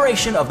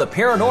exploration of the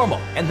paranormal,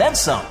 and then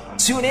some.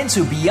 Tune in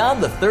to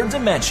Beyond the Third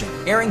Dimension,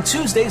 airing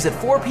Tuesdays at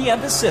 4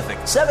 p.m. Pacific,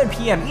 7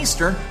 p.m.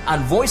 Eastern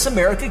on Voice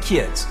America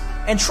Kids.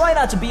 And try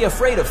not to be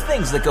afraid of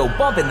things that go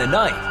bump in the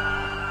night.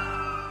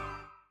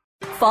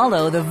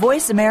 Follow the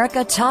Voice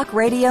America Talk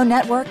Radio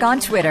Network on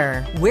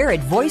Twitter. We're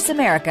at Voice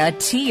America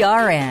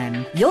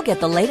TRN. You'll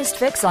get the latest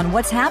fix on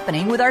what's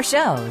happening with our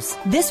shows,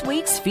 this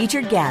week's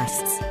featured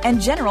guests,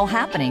 and general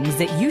happenings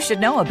that you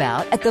should know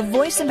about at the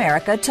Voice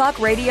America Talk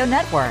Radio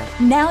Network.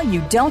 Now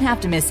you don't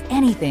have to miss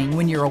anything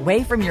when you're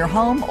away from your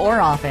home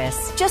or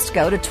office. Just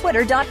go to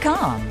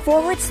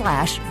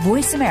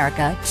twitter.com/Voice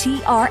America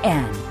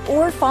TRN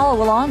or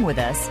follow along with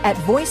us at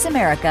Voice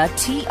America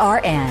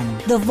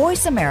TRN, the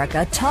Voice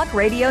America Talk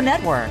Radio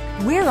Network.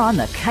 We're on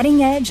the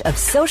cutting edge of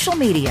social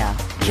media.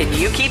 Can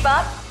you keep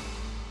up?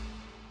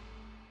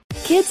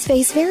 Kids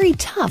face very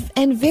tough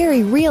and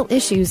very real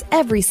issues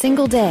every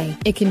single day.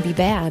 It can be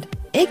bad.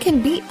 It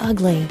can be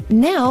ugly.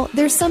 Now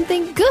there's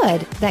something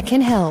good that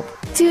can help.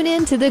 Tune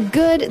in to The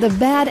Good, the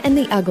Bad, and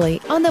the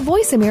Ugly on the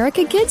Voice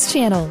America Kids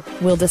channel.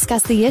 We'll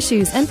discuss the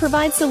issues and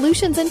provide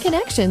solutions and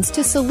connections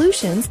to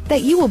solutions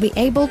that you will be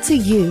able to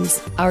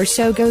use. Our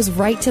show goes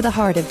right to the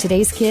heart of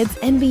today's kids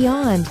and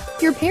beyond.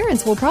 Your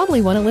parents will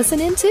probably want to listen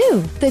in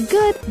too. The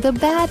Good, the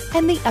Bad,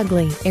 and the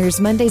Ugly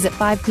airs Mondays at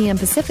 5 p.m.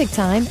 Pacific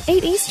Time,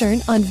 8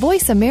 Eastern on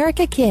Voice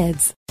America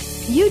Kids.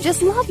 You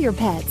just love your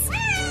pets,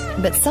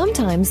 but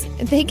sometimes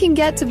they can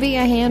get to be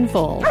a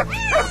handful.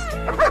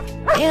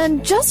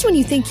 And just when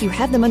you think you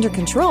have them under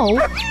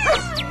control,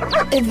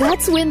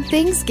 that's when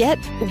things get,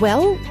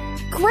 well,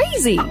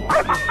 crazy.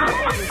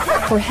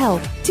 For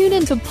help, tune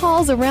in to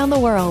Paws Around the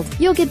World.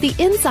 You'll get the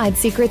inside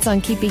secrets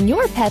on keeping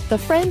your pet the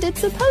friend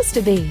it's supposed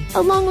to be,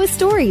 along with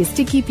stories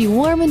to keep you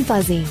warm and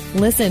fuzzy.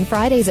 Listen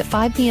Fridays at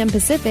 5 p.m.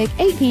 Pacific,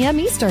 8 p.m.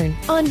 Eastern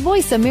on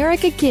Voice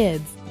America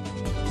Kids.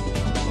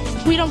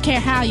 We don't care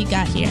how you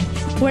got here.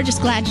 We're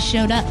just glad you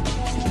showed up.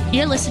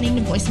 You're listening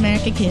to Voice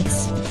America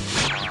Kids.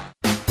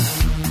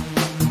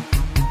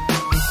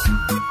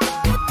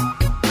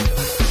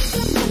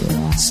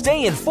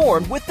 Stay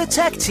informed with the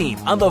Tech Team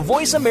on the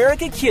Voice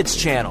America Kids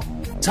channel.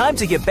 Time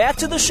to get back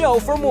to the show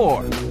for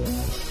more.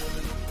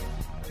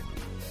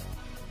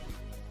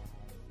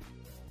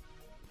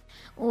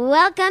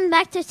 Welcome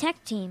back to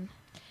Tech Team.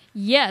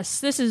 Yes,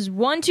 this is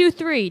 1, 2,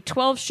 3,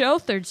 12 show,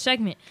 third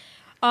segment.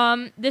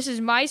 This is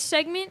my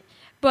segment,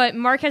 but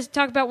Mark has to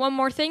talk about one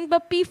more thing.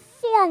 But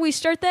before we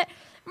start that,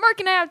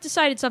 Mark and I have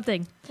decided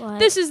something. What?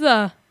 This is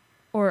the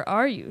Or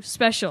Are You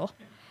special.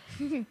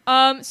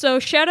 So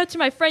shout out to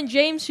my friend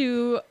James,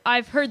 who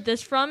I've heard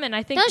this from, and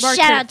I think Don't Mark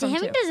shout heard out to from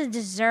him. too. He doesn't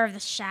deserve the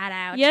shout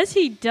out. Yes,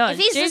 he does.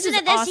 If he's James listening is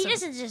to this, awesome. he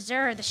doesn't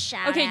deserve the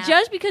shout out. Okay,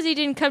 just because he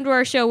didn't come to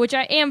our show, which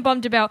I am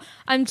bummed about,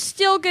 I'm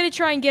still going to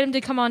try and get him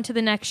to come on to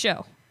the next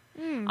show.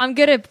 I'm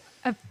going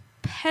to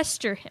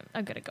pester him.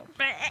 I'm going to go.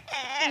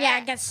 Yeah,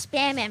 I'm going to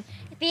spam him.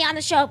 Be on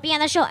the show. Be on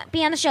the show.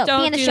 Be on the show.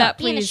 Don't be on the do show. that,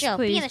 be on the please, show.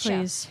 please, be on the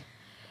please. show.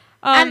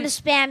 I'm the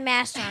spam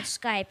master on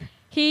Skype.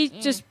 He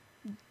just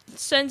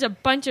sends a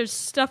bunch of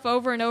stuff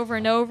over and over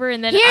and over,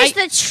 and then Here's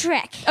the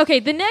trick. Okay,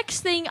 the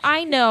next thing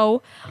I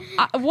know,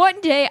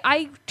 one day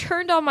I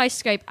turned on my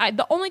Skype.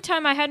 The only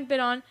time I hadn't been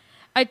on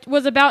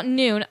was about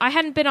noon. I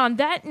hadn't been on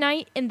that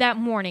night and that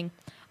morning.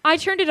 I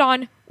turned it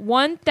on.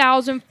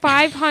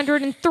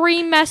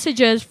 1,503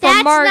 messages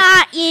from Mark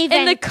not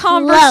even in the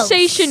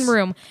conversation close.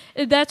 room.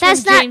 That's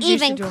not when James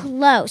even used to do it.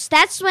 close.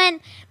 That's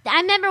when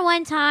I remember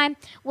one time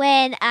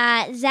when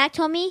Zach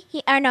told me.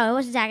 It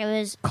wasn't Zach. It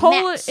was Cole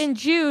Max. and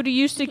Jude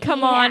used to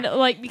come on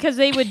because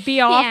they would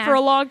be off Yeah. for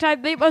a long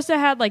time. They must have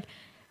had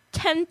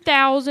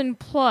 10,000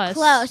 plus.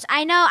 Close.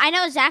 I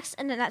know Zach's,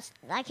 and that's,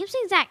 I keep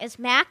saying Zach. It's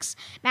Max.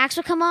 Max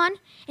would come on,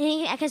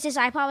 and because his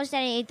iPod was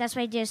dead, that's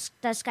why he does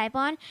Skype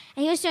on.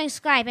 And he was doing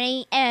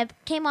Skype, and he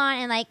came on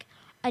in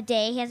a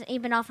day.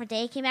 He'd been off for a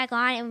day. He came back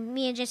on, and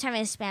me and James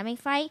having a spamming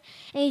fight.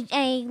 And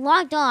he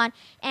logged on,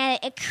 and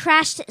it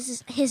crashed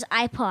his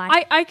iPod.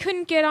 I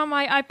couldn't get on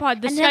my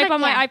iPod, Skype on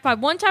my iPod.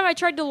 One time I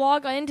tried to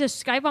log into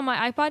Skype on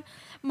my iPod.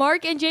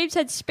 Mark and James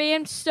had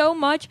spammed so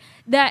much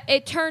that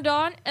it turned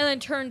on and then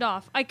turned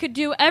off. I could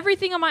do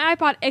everything on my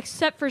iPod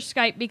except for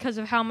Skype because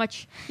of how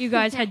much you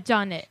guys had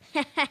done it.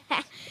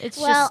 It's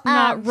just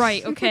not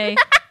right, okay?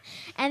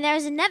 And there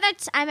was another.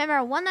 I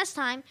remember one last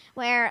time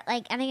where, I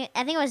think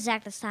it was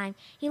Zach this time.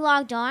 He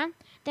logged on.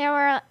 There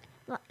were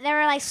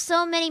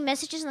so many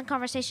messages in the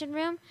conversation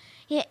room.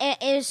 It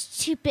was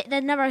too big. The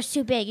number was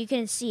too big. You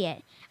couldn't see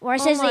it. Or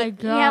it says you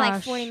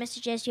had 40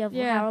 messages. You have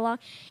however long.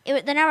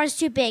 The number was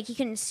too big. He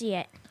couldn't see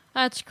it.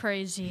 That's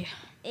crazy.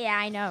 Yeah,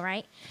 I know,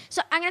 right?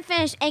 So I'm gonna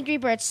finish Angry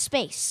Birds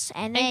Space,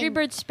 and then Angry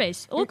Birds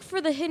Space. Look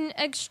for the hidden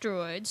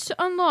extroids to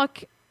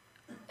unlock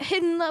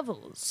hidden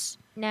levels.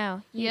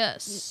 No.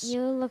 Yes.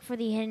 You look for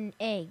the hidden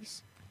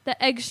eggs. The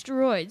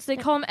eggstroids. They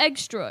call them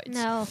eggstroids.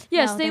 No.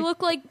 Yes, no, they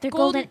look like they're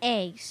golden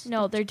eggs.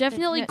 No, they're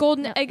definitely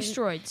golden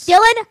eggstroids.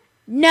 Dylan,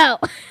 no.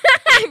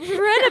 I've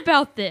read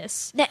about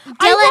this. Dylan,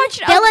 I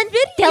watched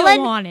a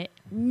video on it.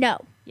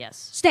 No.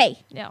 Yes. Stay.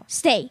 No.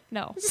 Stay.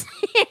 No.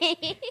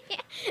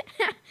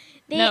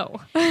 No.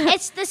 No.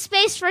 It's the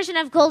space version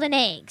of golden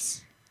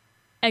eggs.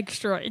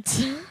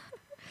 Eggstroids.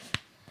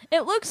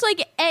 It looks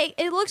like egg.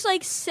 It looks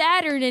like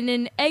Saturn in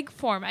an egg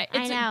form.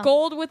 It's know.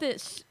 Gold with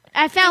its.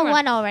 I found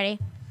one already.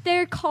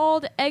 They're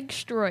called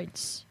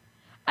eggstroids.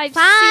 I've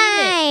Fine.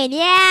 seen it.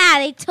 Yeah,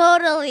 they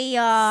totally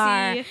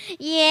are. See?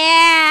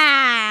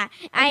 Yeah.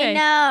 I Okay.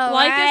 know.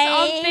 Like right?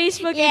 us on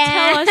Facebook and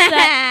tell us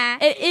that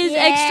it is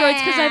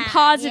eggstroids because I'm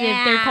positive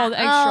they're called Oh,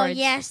 eggstroids.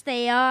 yes,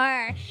 they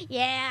are.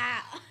 Yeah.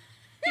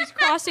 He's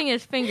crossing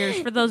his fingers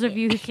for those of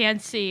you who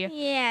can't see.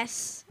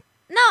 Yes.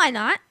 No, I'm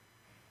not.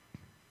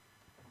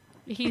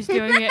 He's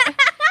doing it.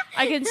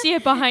 I can see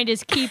it behind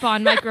his keep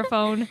on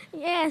microphone.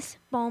 Yes.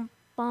 Boom,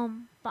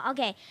 boom, boom.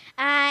 Okay.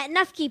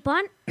 Enough keep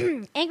on.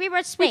 Angry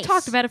Birds Space. We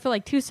talked about it for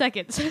 2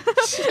 seconds. Yeah,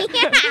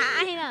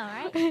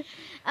 I know, right?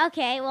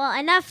 Okay, well,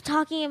 enough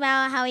talking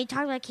about how he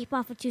talked about keep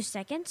on for 2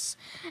 seconds.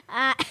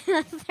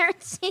 The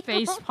third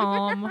sequel.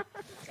 Facepalm.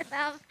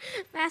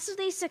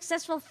 Massively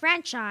successful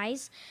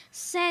franchise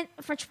sends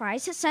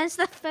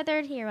the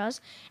feathered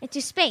heroes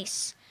into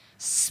space.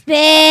 Space.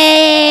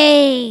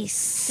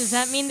 Does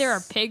that mean there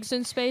are pigs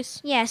in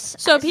space? Yes.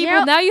 So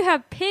people, now you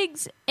have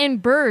pigs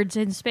and birds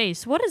in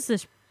space. What is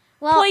this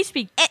place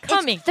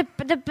becoming?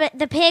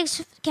 The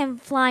pigs can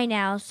fly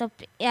now. So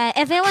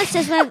if anyone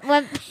says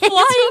when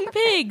flying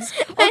pigs.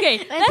 Okay,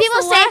 when that's people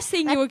the say- last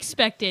thing you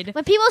expected.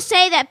 when people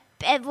say that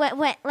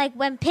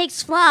when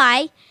pigs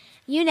fly,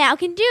 you now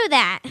can do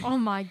that. Oh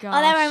my gosh.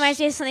 Oh, that reminds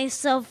me of something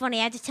so funny.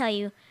 I have to tell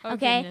you. Oh,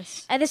 Okay,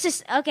 goodness. this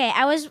is okay.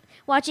 I was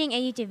watching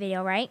a YouTube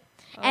video, right?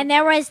 And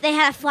they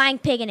had a flying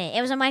pig in it.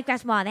 It was a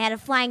Minecraft mod. They had a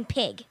flying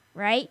pig,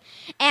 right?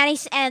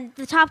 And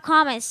the top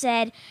comment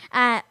said,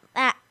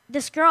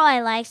 "This girl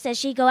I like says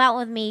she'd go out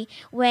with me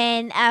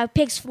when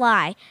pigs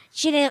fly."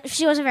 She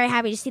wasn't very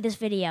happy to see this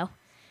video.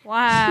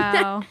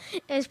 Wow.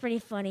 It was pretty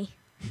funny.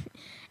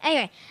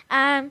 Anyway,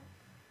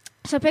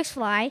 so pigs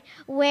fly,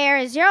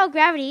 where zero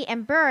gravity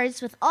and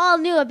birds with all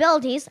new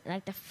abilities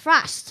like the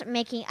frost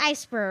making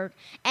ice bird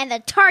and the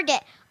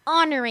target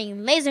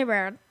honoring laser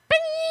bird.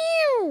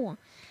 Pew!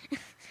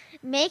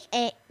 Make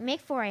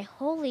for a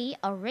wholly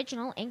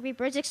original Angry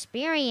Birds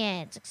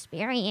experience.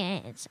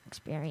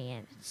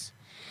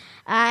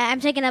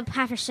 I'm taking up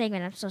half your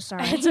segment. I'm so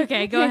sorry. It's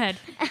okay. Go ahead.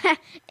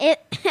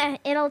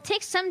 It'll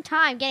take some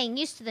time getting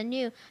used to the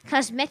new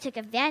cosmetic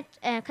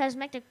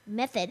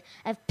method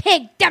of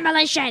pig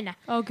demolition.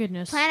 Oh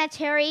goodness.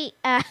 Planetary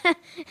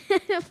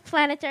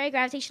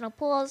gravitational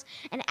pulls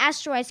and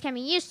asteroids can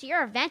be used to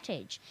your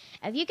advantage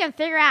if you can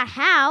figure out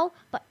how.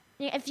 But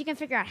If you can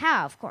figure out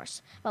how, of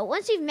course. But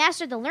once you've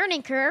mastered the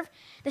learning curve,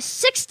 the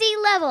 60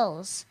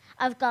 levels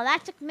of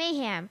Galactic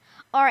Mayhem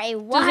are a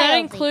wild. Does that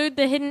include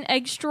the hidden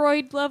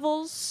Eggstroid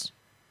levels?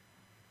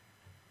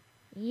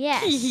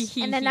 Yes.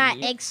 And they're not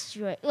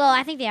Eggstroid. Well,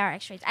 I think they are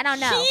Eggstroids. I don't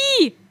know.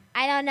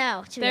 I don't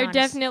know, to be There honest.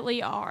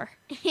 definitely are.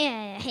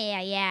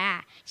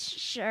 Yeah.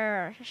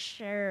 Sure.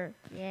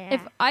 Yeah.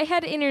 If I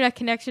had internet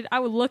connection, I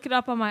would look it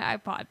up on my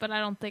iPod, but I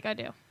don't think I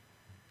do.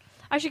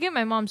 I should get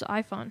my mom's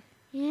iPhone.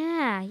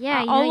 Yeah.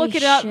 I'll look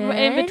it up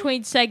in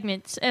between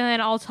segments, and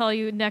then I'll tell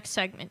you next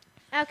segment.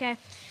 Okay.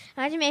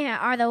 Galactic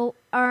Mayhem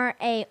are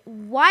a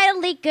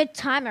wildly good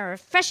time and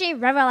refreshing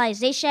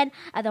revelation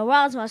of the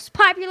world's most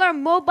popular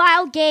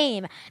mobile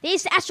game.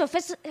 These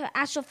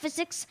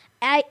astrophysics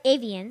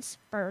avians,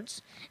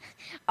 birds,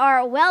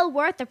 are well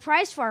worth the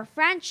price for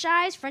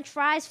franchise French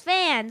fries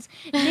fans,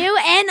 new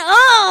and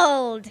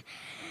old.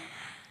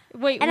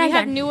 Wait, we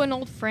have new and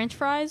old French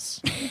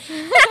fries?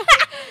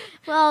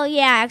 Well,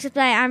 yeah, except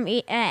I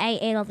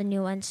ate all the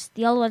new ones.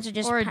 The old ones are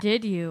just... Or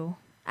did you?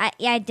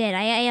 I did.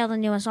 I ate all the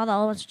new ones. All the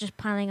old ones are just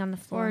piling on the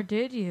floor. Or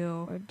did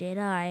you? Or did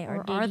I?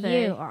 Or did are you?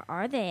 they? Or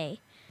are they?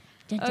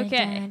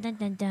 Okay.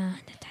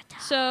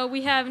 So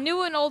we have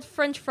new and old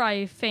French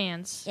fry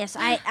fans. Yes,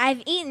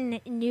 I've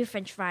eaten new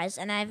French fries,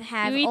 and I've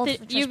had old French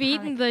fries. You've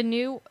eaten the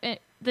new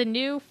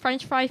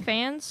French fry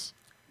fans?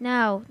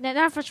 No, they're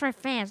not French fry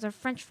fans. They're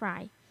French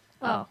fry.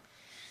 Oh.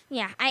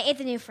 Yeah, I ate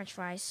the new French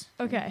fries.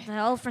 Okay.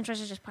 The old French fries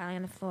are just piling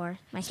on the floor.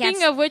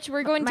 Speaking of which,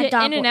 we're going to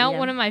In-N-Out,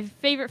 one of my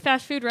favorite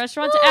fast food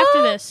restaurants, Woo!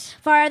 after this.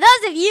 For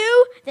those of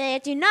you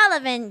that do not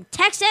live in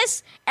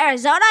Texas,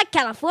 Arizona,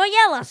 California,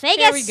 Las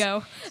Vegas, there we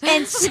go.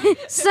 and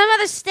some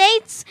other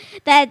states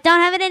that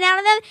don't have In-N-Out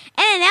in them,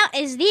 In-N-Out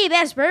is the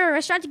best burger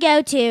restaurant to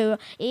go to.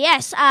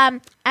 Yes,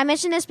 I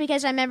mentioned this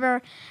because I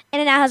remember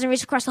In-N-Out hasn't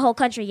reached across the whole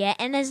country yet,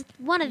 and is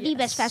one of the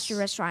best fast food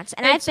restaurants.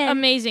 And it's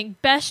amazing.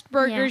 Best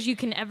burgers you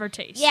can ever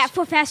taste. Yeah,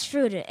 for fast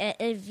food,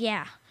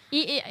 yeah.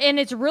 And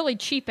it's really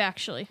cheap,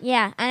 actually.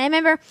 Yeah, and I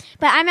remember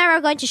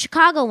going to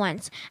Chicago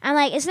once. I'm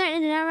like, is there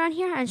an In-N-Out around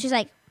here? And she's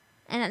like,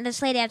 and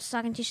this lady I was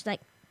talking to, she's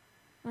like,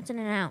 what's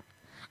In-N-Out?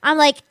 I'm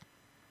like,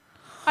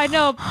 I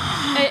know.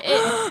 How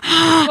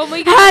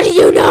do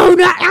you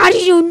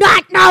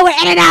not know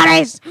what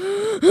In-N-Out is?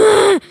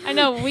 I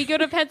know. We go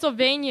to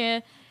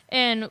Pennsylvania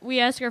and we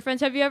ask our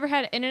friends, "Have you ever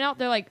had In-N-Out?"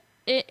 They're like,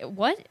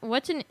 "What?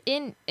 What's an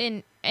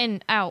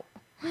In-N-Out?"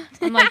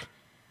 I'm like,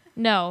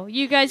 "No,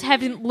 you guys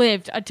haven't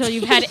lived until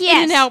you've had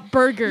In-N-Out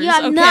burgers." You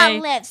have not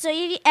lived. So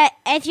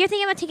if you're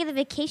thinking about taking a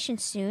vacation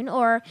soon,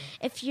 or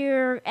if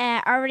you're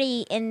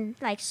already in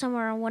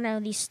somewhere in one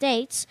of these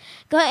states,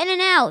 go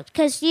In-N-Out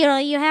because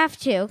you have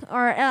to,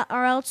 or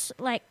else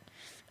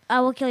I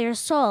will kill your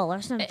soul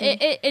or something.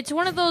 It's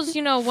one of those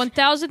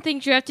 1,000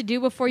 things you have to do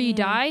before you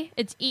die.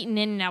 It's eat an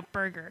In-N-Out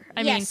burger.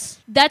 I mean,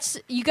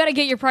 you got to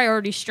get your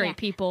priorities straight,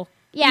 people.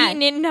 Yeah, eat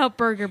an In-N-Out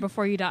burger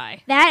before you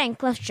die. That and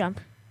cliff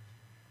jump.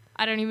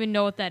 I don't even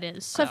know what that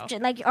is.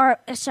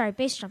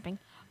 Base jumping.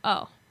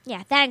 Oh.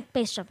 Yeah, that and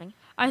base jumping.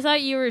 I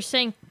thought you were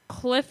saying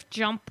Cliff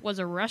Jump was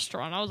a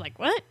restaurant. I was like,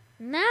 what?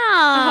 No.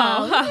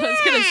 Oh, I was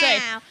going to say.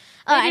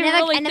 They didn't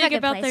really think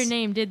about place. their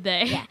name, did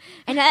they? Yeah.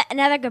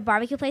 Another good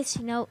barbecue place.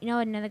 You know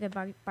another good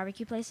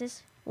barbecue place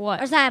is? What?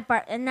 Or it's not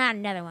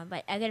another one,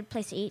 but a good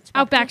place to eat.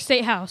 Outback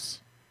Steakhouse.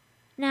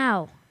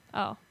 No.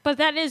 Oh. But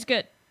that is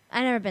good.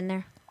 I've never been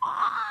there.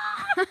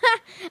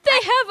 They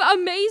have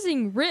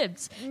amazing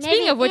ribs.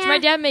 Speaking of which, my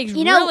dad makes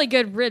really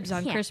good ribs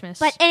on Christmas.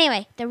 But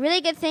anyway, the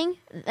really good thing,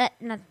 the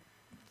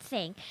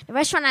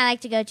restaurant I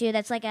like to go to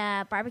that's like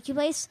a barbecue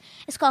place,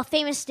 it's called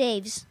Famous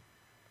Dave's.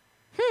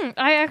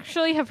 I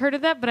actually have heard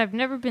of that, but I've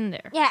never been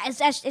there. Yeah,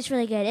 it's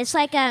really good. It's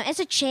it's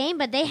a chain,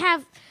 but they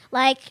have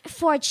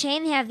for a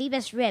chain, they have the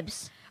best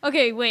ribs.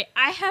 Okay, wait.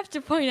 I have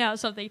to point out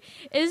something.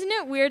 Isn't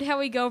it weird how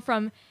we go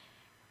from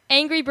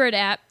Angry Bird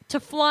app to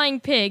Flying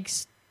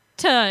Pigs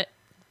to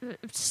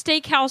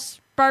steakhouse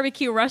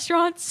barbecue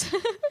restaurants?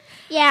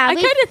 Yeah, I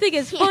kind of think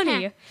it's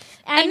funny.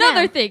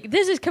 Another thing.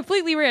 This is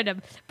completely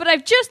random, but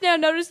I've just now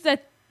noticed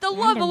that the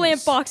lava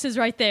lamp box is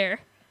right there.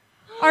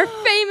 Our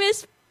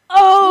famous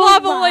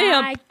lava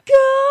lamp. My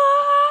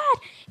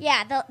God!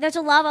 Yeah, there's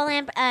a lava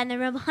lamp in the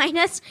room behind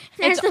us.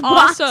 There's it's the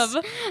box.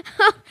 awesome.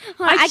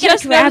 I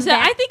just noticed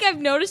that. I think I've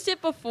noticed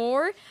it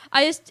before.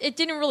 It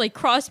didn't really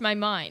cross my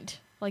mind.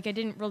 I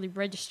didn't really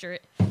register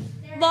it.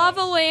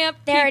 Lava lamp.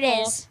 There people.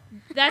 it is.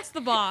 That's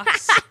the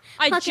box.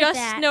 I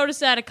just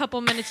noticed that a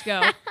couple minutes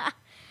ago.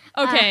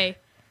 Okay,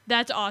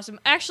 that's awesome.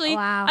 Actually,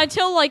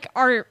 until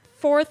our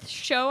fourth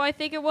show, I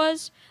think it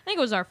was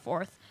our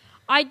fourth.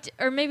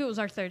 Or maybe it was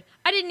our third.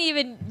 I didn't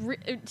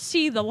even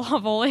see the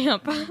lava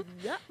lamp.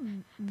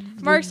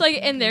 Mark's like,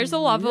 and there's the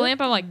lava lamp.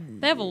 I'm like,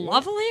 they have a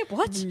lava lamp?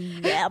 What?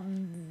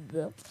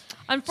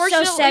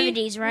 Unfortunately, so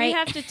 70s, right? We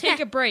have to take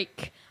a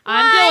break.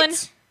 I'm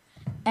Dylan.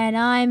 And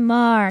I'm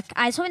Mark.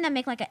 I was hoping that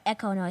make an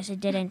echo noise. It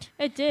didn't.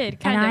 It did,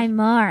 kind of. And I'm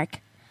Mark.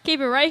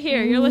 Keep it right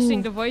here. You're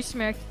listening to Voice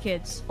America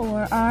Kids.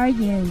 Or are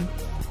you?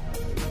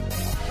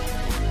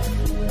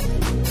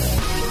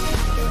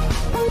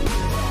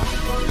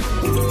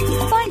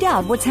 Find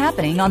out what's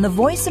happening on the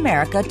Voice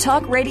America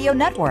Talk Radio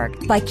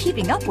Network by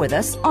keeping up with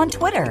us on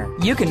Twitter.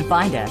 You can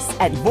find us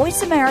at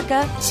Voice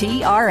America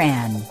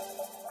TRN.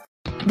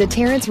 The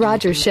Terrence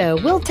Rogers Show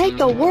will take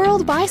the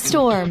world by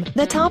storm.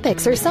 The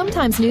topics are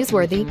sometimes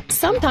newsworthy,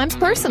 sometimes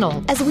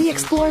personal, as we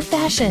explore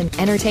fashion,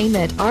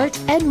 entertainment, art,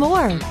 and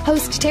more.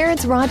 Host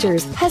Terrence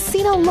Rogers has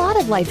seen a lot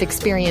of life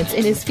experience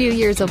in his few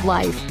years of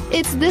life.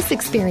 It's this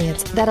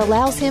experience that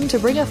allows him to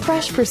bring a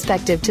fresh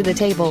perspective to the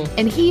table,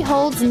 and he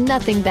holds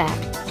nothing back.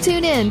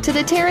 Tune in to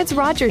The Terrence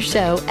Rogers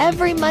Show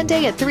every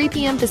Monday at 3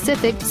 p.m.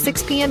 Pacific,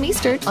 6 p.m.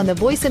 Eastern on the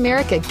Voice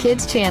America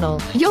Kids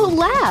channel. You'll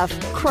laugh,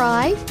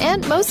 cry,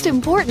 and most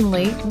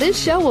importantly, this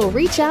show will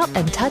reach out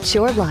and touch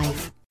your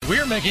life.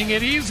 We're making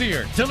it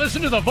easier to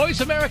listen to the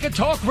Voice America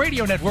Talk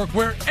Radio Network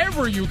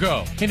wherever you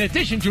go. In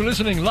addition to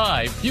listening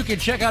live, you can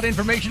check out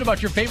information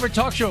about your favorite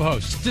talk show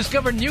hosts,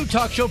 discover new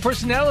talk show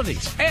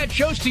personalities, add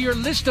shows to your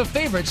list of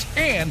favorites,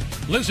 and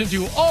listen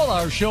to all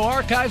our show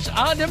archives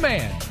on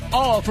demand.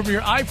 All from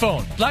your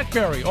iPhone,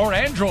 BlackBerry, or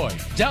Android.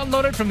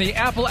 Download it from the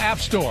Apple App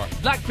Store,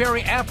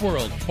 BlackBerry App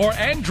World, or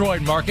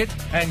Android Market,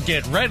 and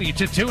get ready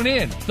to tune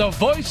in. The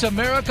Voice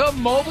America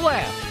mobile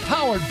app,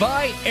 powered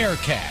by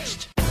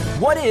Aircast.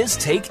 What is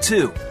Take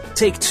Two?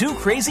 Take two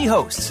crazy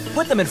hosts,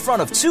 put them in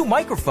front of two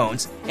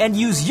microphones, and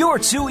use your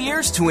 2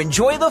 ears to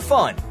enjoy the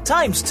fun.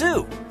 Times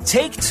 2.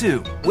 Take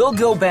Two. We'll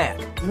go back,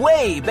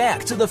 way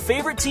back to the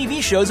favorite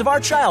TV shows of our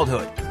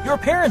childhood. Your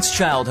parents'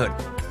 childhood.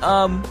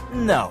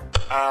 No.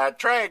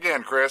 Try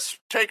again, Chris.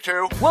 Take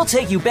two. We'll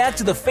take you back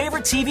to the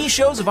favorite TV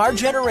shows of our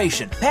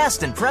generation,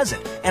 past and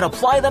present, and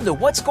apply them to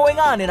what's going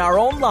on in our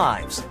own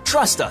lives.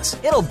 Trust us,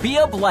 it'll be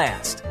a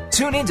blast.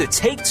 Tune in to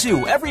Take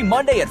Two every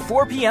Monday at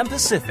 4 p.m.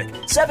 Pacific,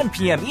 7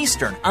 p.m.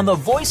 Eastern on the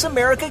Voice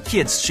America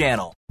Kids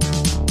channel.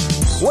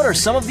 What are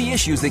some of the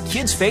issues that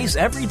kids face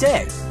every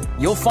day?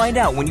 You'll find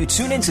out when you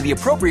tune into the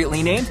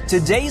appropriately named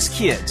Today's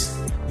Kids.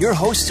 Your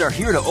hosts are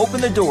here to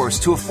open the doors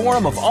to a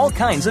forum of all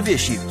kinds of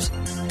issues.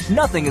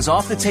 Nothing is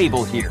off the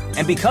table here,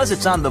 and because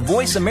it's on the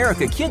Voice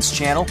America Kids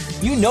channel,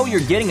 you know you're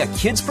getting a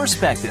kid's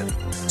perspective.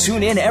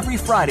 Tune in every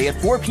Friday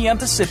at 4 p.m.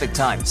 Pacific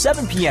Time,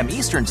 7 p.m.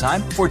 Eastern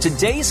Time for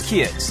Today's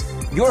Kids.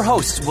 Your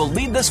hosts will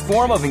lead this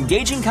forum of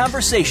engaging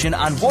conversation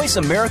on Voice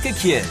America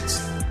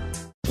Kids.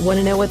 Want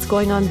to know what's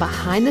going on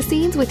behind the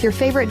scenes with your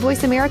favorite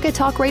Voice America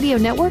Talk Radio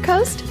Network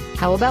host?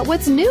 How about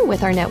what's new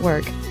with our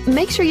network?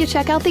 Make sure you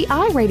check out the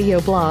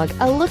iRadio blog,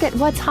 a look at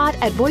what's hot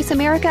at Voice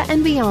America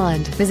and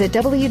beyond. Visit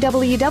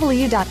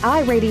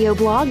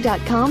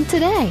www.iradioblog.com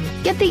today.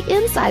 Get the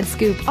inside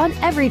scoop on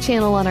every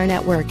channel on our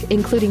network,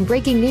 including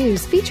breaking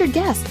news, featured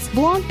guests,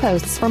 blog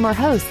posts from our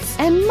hosts,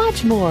 and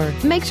much more.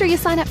 Make sure you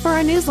sign up for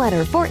our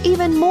newsletter for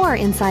even more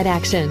inside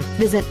action.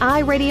 Visit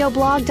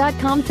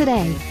iradioblog.com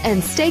today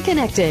and stay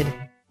connected.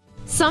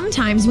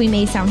 Sometimes we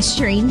may sound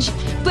strange,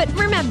 but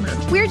remember,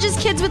 we're just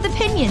kids with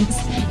opinions.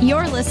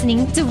 You're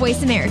listening to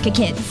Voice America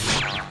Kids.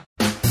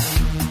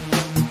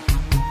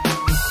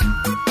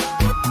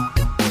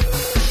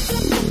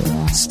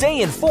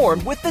 Stay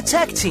informed with the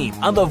Tech Team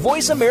on the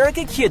Voice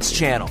America Kids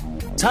channel.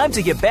 Time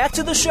to get back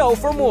to the show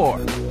for more.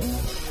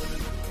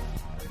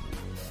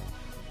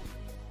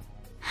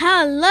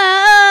 Hello,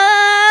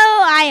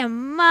 I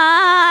am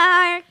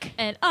Mark.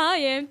 And I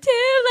am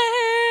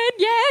Dylan.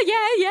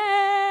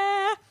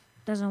 Yeah.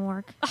 Doesn't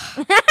work.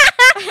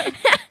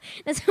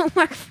 Doesn't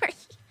work for you.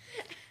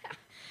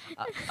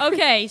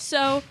 Okay,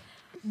 so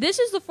this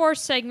is the fourth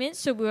segment,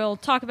 so we'll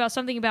talk about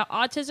something about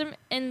autism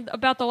in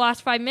about the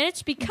last 5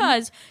 minutes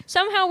because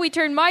somehow we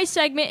turned my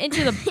segment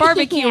into the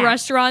barbecue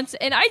restaurants,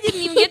 and I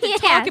didn't even get to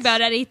talk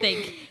about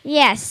anything.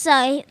 Yes,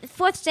 so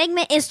fourth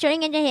segment is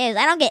turning into his.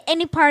 I don't get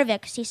any part of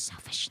it because he's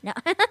selfish. No,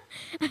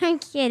 I'm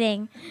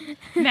kidding.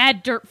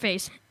 Mad dirt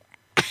face.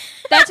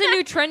 That's a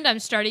new trend I'm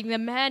starting, the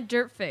mad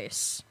dirt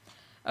face.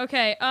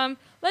 Okay,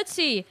 let's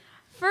see.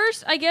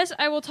 First, I guess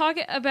I will talk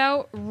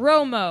about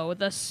Romo,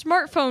 the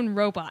smartphone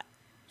robot.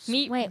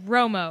 Meet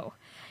Romo.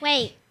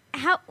 Wait,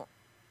 how?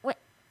 Wait,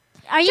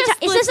 are you?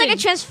 Is this like a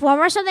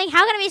transformer or something?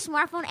 How can it be a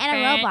smartphone and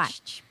a robot?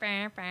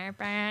 And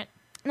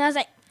I was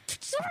like,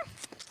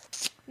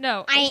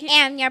 no, I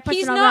am your personal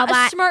he's not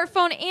robot. a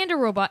smartphone and a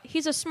robot.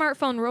 He's a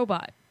smartphone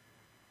robot.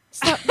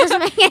 So doesn't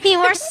make any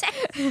more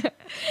sense.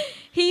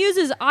 He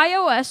uses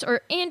iOS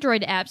or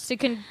Android apps to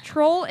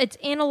control its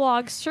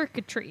analog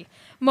circuitry,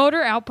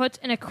 motor outputs,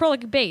 and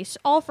acrylic base,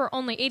 all for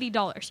only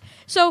 $80.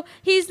 So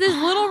he's this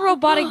little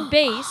robotic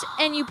base,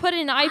 and you put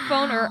an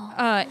iPhone or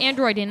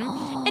Android in him,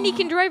 and he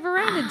can drive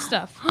around and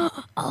stuff.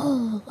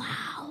 Oh,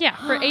 wow. Yeah,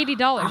 for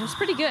 $80. It's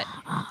pretty good,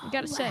 you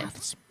gotta say.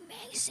 That's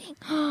amazing.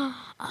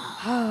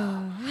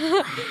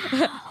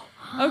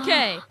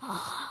 Okay,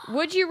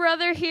 would you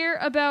rather hear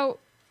about...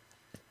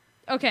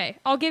 Okay,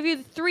 I'll give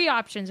you 3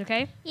 options,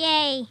 okay?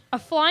 Yay. A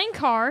flying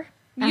car,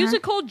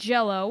 musical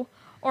Jell-O,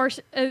 or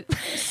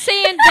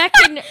sand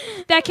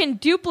that can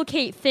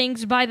duplicate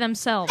things by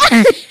themselves.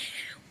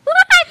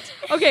 What?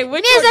 Okay,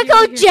 which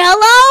musical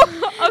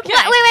Jell-O? Okay.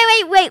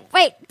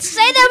 Wait.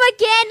 Say them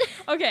again.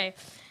 Okay.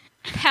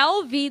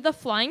 Pal V, the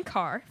flying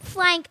car.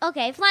 Flying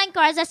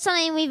cars, that's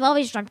something we've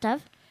always dreamt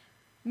of.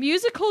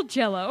 musical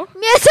Jell-O.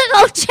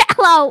 Musical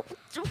Jell-O.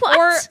 What?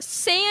 Or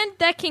sand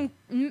that can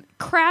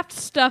craft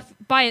stuff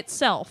by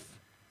itself.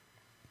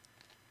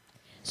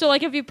 So,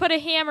 like, if you put a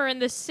hammer in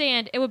the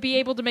sand, it would be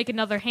able to make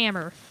another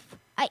hammer.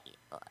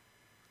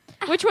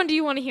 Which one do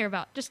you want to hear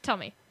about? Just tell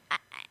me.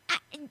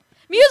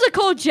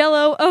 Musical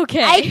Jell-O,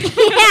 okay.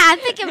 I'm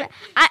thinking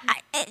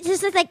it's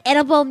just like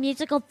edible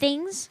musical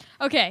things.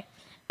 Okay.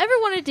 Ever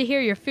wanted to hear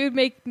your food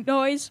make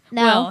noise?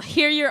 No. Well,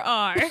 here you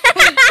are.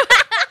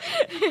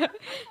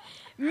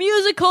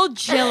 Musical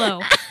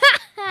Jell-O.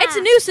 It's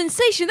a new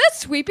sensation that's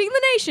sweeping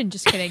the nation.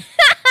 Just kidding.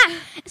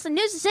 It's a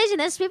new sensation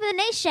that's sweeping the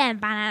nation.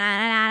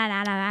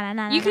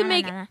 You can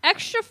make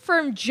extra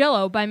firm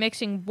Jell-O by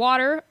mixing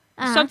water,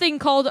 something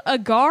called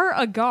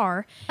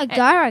agar-agar.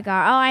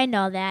 Agar-agar. Oh, I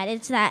know that.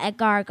 It's that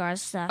agar-agar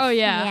stuff. Oh,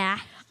 yeah.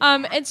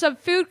 And some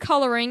food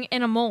coloring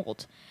in a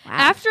mold. Wow.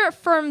 After it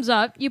firms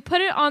up, you put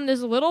it on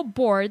this little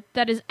board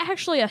that is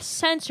actually a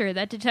sensor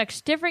that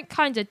detects different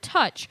kinds of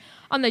touch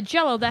on the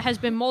Jell-O that has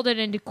been molded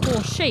into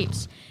cool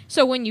shapes.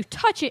 So when you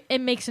touch it, it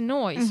makes a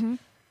noise. Mm-hmm.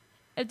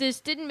 If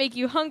this didn't make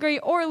you hungry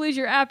or lose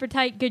your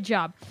appetite, good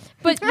job.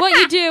 But what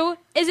you do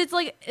is it's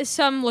like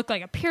some look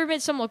like a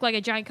pyramid, some look like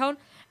a giant cone,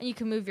 and you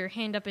can move your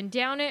hand up and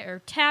down it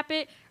or tap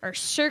it or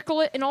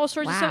circle it and all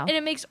sorts of stuff. And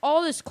it makes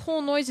all this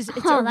cool noises.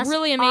 It's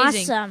really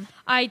amazing. Awesome.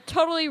 I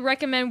totally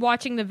recommend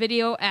watching the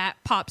video at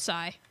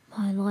PopSci.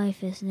 My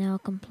life is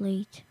now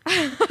complete.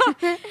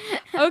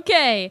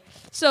 Okay,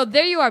 so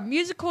there you are.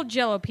 Musical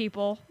Jell-O,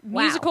 people.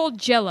 Wow. Musical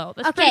Jell-O.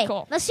 That's pretty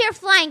cool. Let's hear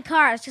flying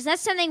cars, because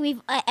that's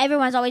something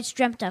everyone's always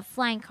dreamt of,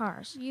 flying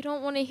cars. You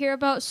don't want to hear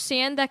about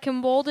sand that can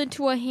mold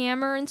into a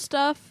hammer and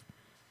stuff?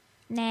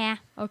 Nah.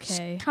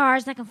 Okay.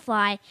 Cars that can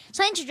fly.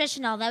 Something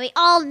traditional that we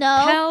all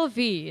know.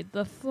 Pal-V,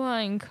 the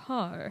flying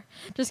car.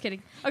 Just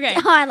kidding. Okay.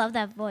 Oh, I love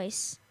that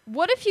voice.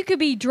 What if you could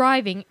be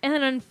driving and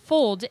then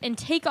unfold and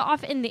take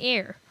off in the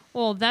air?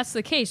 Well, that's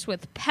the case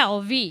with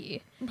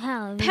Pal-V.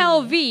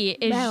 Pal-V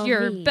is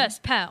your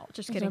best pal.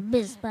 Just kidding. It's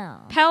your best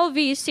pal.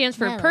 Pal-V stands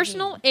for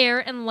Personal Air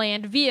and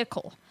Land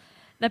Vehicle.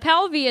 The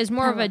Pal-V is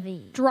more of a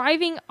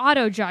driving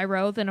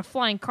autogyro than a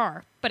flying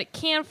car, but it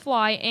can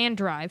fly and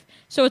drive,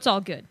 so it's all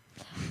good.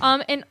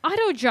 An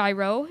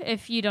autogyro,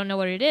 if you don't know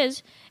what it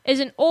is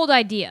an old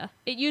idea.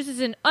 It uses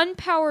an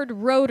unpowered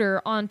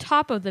rotor on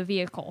top of the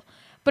vehicle,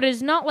 but it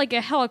is not like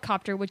a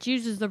helicopter, which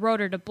uses the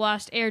rotor to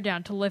blast air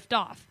down to lift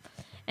off.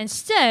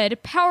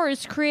 Instead, power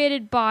is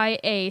created by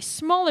a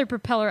smaller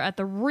propeller at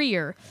the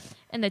rear,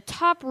 and the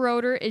top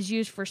rotor is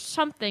used for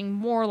something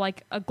more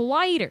like a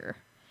glider.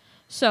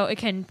 So it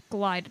can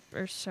glide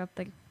or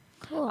something.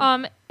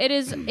 Cool. It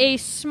is a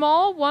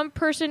small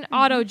one-person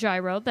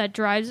autogyro that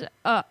drives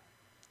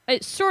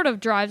it sort of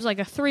drives like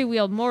a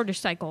three-wheeled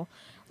motorcycle,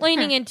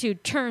 leaning into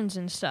turns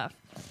and stuff.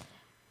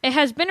 It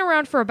has been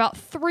around for about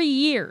 3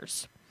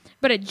 years,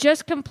 but it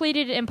just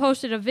completed and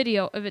posted a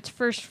video of its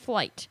first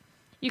flight.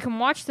 You can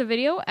watch the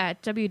video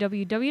at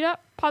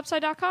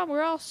www.popsci.com.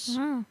 Where else?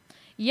 Wow.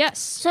 Yes.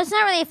 So it's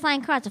not really a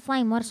flying car, it's a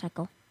flying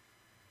motorcycle.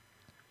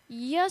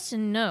 Yes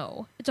and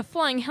no. It's a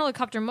flying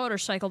helicopter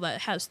motorcycle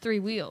that has 3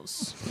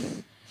 wheels.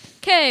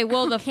 Okay,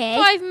 well, the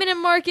 5-minute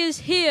mark is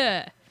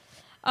here.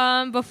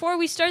 Before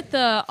we start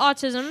the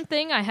autism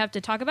thing I have to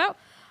talk about,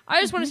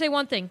 I just want to say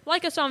one thing.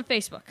 Like us on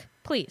Facebook,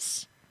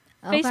 please.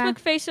 Okay.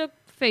 Facebook.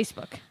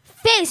 Facebook!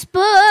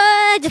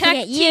 Don't Tech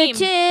forget Team.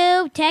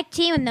 YouTube, Tech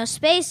Team with no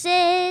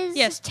spaces.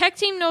 Yes, Tech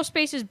Team, no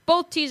spaces.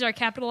 Both T's are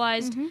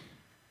capitalized. Mm-hmm.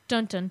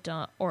 Dun dun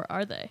dun. Or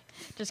are they?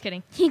 Just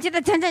kidding. You did the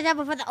dun dun dun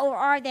before the or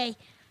are they?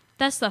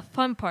 That's the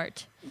fun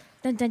part.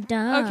 Dun dun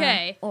dun.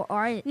 Okay. Or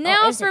are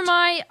now for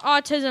my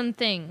autism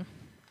thing.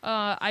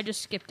 I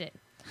just skipped it.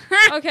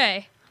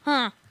 Okay.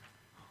 Huh.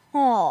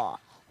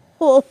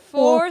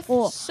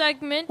 Fourth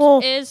segment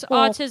is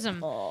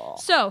autism.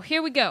 So,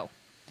 here we go.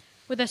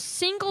 With a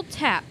single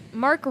tap,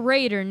 Marc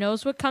Rader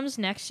knows what comes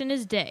next in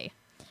his day.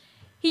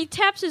 He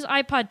taps his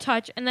iPod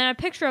Touch, and then a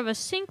picture of a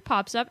sink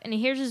pops up, and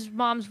he hears his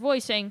mom's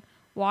voice saying,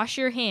 "Wash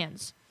your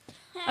hands."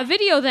 A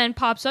video then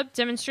pops up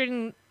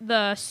demonstrating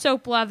the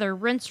soap lather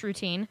rinse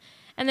routine,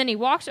 and then he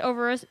walks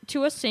over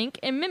to a sink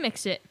and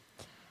mimics it.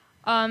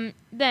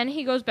 Then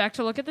he goes back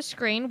to look at the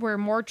screen where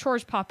more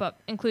chores pop up,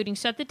 including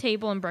set the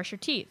table and brush your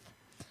teeth.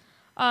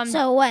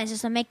 So what, is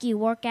this a make you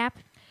work app?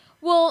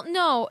 Well,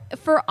 no.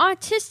 For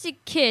autistic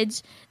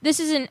kids, this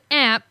is an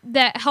app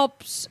that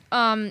helps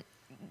them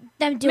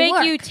do make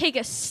work. you take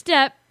a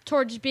step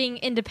towards being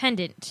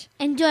independent.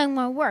 And doing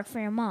more work for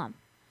your mom.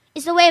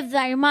 It's the way of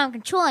your mom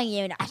controlling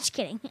you. No, I'm just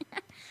kidding.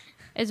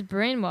 It's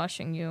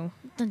brainwashing you.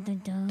 Dun,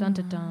 dun, dun. Dun,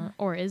 dun, dun.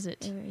 Or is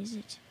it? Or is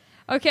it?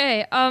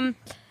 Okay,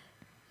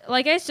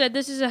 like I said,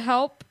 this is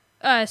a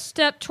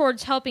step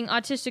towards helping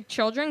autistic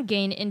children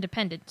gain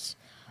independence.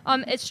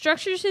 It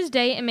structures his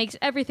day and makes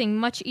everything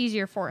much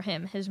easier for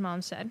him, his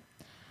mom said.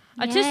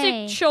 Yay.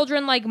 Autistic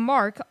children like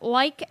Mark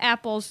like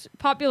Apple's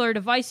popular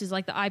devices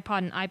like the iPod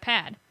and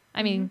iPad.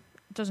 I mean,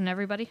 doesn't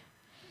everybody?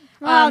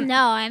 Well,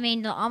 no. I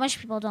mean, the Amish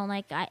people don't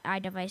like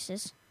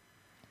iDevices.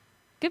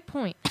 Good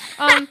point.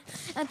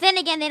 But then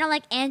again, they don't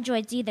like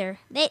Androids either.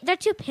 They're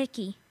too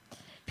picky.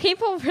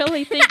 People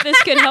really think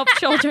this could help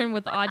children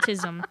with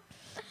autism.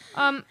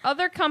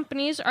 Other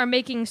companies are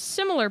making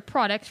similar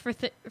products for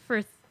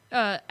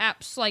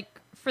apps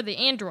like for the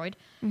Android,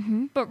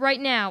 but right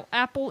now,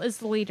 Apple is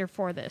the leader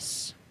for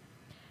this.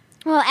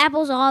 Well,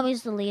 Apple's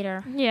always the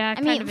leader. Yeah,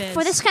 I mean,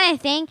 for this kind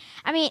of thing,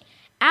 I mean,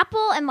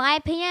 Apple, in my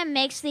opinion,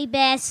 makes the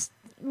best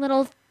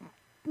little,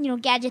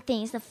 gadget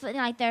things.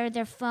 Like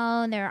their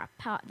phone, their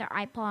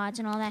iPods,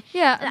 and all that.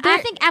 Yeah, I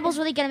think Apple's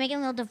really good at making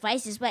little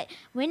devices, but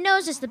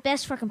Windows is the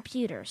best for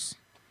computers.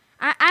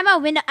 I'm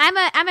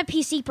a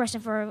PC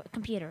person for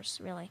computers,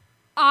 really.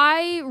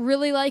 I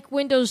really like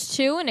Windows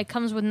 2, and it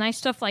comes with nice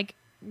stuff like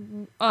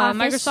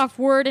Microsoft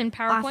Word and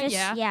PowerPoint.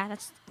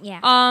 Office,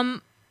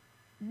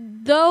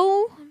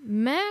 Though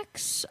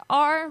Macs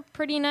are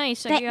pretty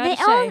nice, I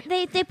gotta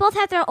say. They both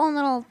have their own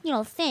little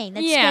thing.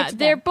 That's good to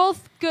they're them.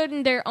 both good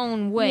in their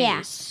own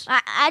ways. Yeah.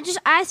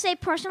 I say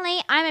personally,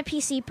 I'm a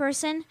PC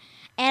person,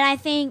 and I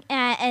think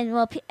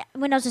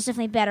Windows is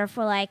definitely better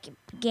for like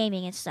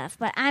gaming and stuff.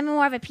 But I'm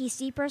more of a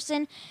PC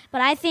person.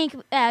 But I think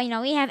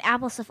we have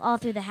Apple stuff all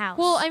through the house.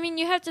 Well, I mean,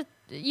 you have to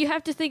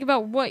think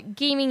about what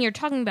gaming you're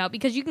talking about,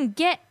 because you can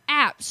get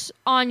apps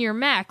on your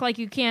Mac like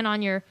you can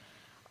on your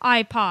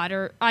iPod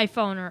or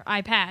iPhone or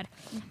iPad.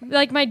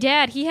 Like my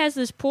dad, he has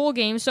this pool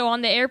game, so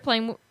on the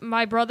airplane,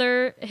 my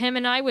brother, him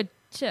and I would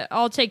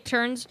all take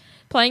turns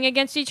playing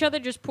against each other,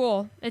 just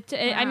pool.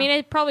 I mean,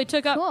 it probably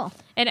took up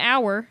an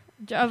hour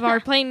of our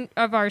plane,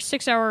 of our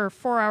 6-hour or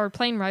 4-hour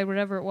plane ride,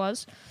 whatever it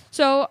was.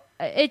 So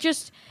it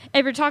just,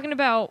 if you're talking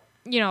about,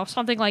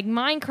 something like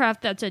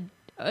Minecraft, that's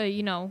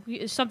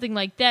something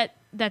like that,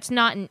 that's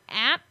not an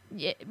app,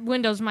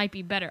 Windows might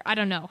be better. I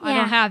don't know. Yeah. I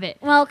don't have it.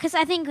 Well,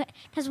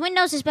 because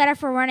Windows is better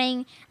for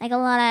running like a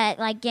lot of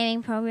like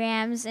gaming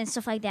programs and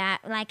stuff like that,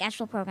 like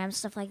actual programs,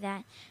 stuff like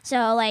that.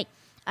 So like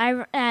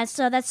I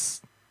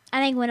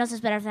think Windows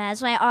is better for that.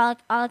 That's why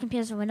all the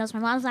computers are Windows.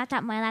 My mom's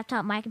laptop,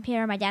 my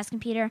computer, my dad's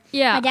computer.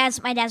 Yeah.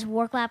 My dad's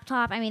work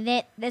laptop. I mean,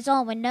 it's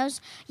all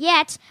Windows.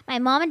 Yet my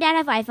mom and dad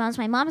have iPhones.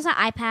 My mom has an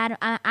iPad.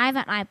 I have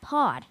an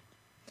iPod.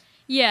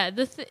 Yeah,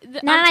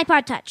 not an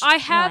iPod Touch. I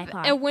have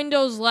a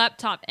Windows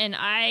laptop, and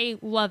I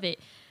love it.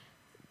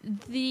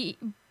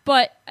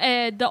 But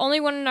the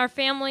only one in our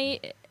family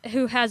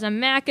who has a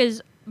Mac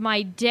is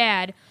my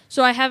dad,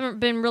 so I haven't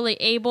been really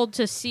able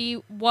to see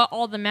what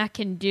all the Mac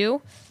can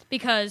do,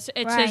 because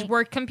it's his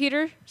work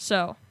computer,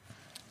 so.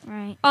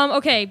 Right.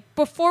 Okay,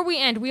 before we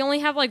end, we only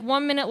have like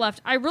 1 minute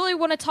left. I really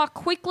want to talk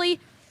quickly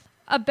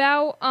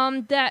about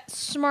that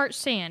smart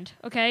sand,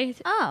 okay?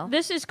 Oh.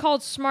 This is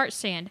called smart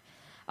sand.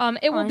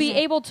 It will be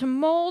able to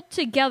mold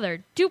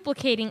together,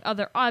 duplicating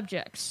other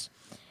objects.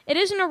 It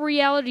isn't a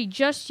reality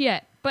just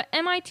yet, but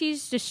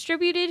MIT's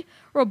Distributed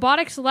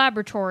Robotics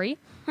Laboratory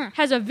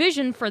has a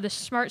vision for the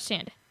smart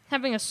sand,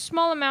 having a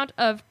small amount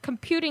of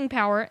computing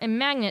power and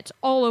magnets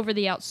all over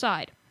the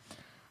outside.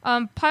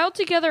 Piled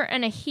together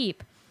in a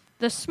heap,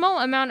 the small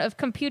amount of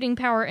computing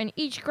power in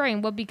each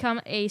grain will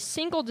become a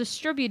single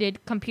distributed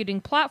computing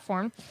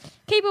platform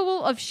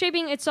capable of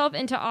shaping itself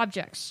into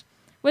objects,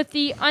 with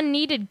the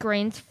unneeded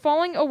grains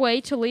falling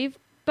away to leave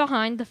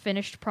behind the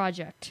finished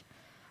project.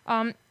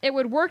 It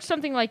would work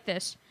something like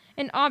this.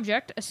 An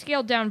object, a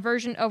scaled-down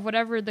version of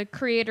whatever the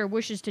creator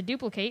wishes to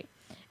duplicate,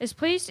 is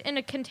placed in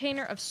a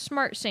container of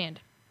smart sand.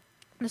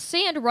 The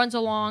sand runs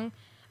an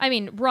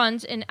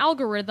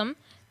algorithm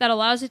that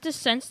allows it to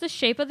sense the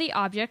shape of the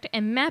object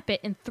and map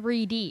it in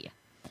 3D.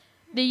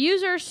 The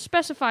user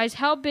specifies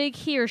how big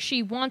he or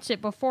she wants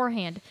it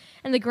beforehand,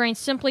 and the grains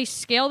simply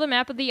scale the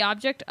map of the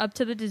object up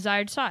to the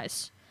desired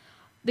size.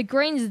 The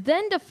grains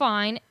then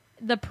define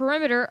the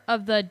perimeter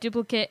of the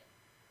duplicate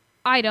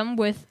item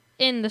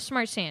within the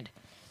smart sand.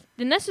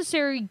 The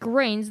necessary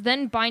grains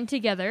then bind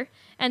together,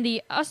 and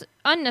the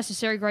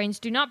unnecessary grains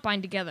do not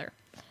bind together.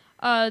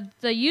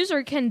 The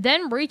user can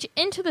then reach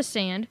into the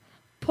sand,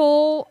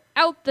 pull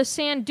out the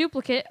sand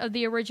duplicate of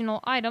the original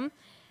item,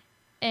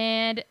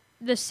 and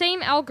the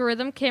same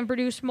algorithm can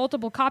produce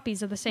multiple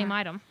copies of the same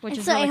item, which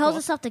is really cool. So it holds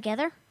itself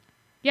together?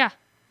 Yeah.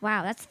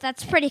 Wow,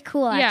 that's pretty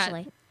cool,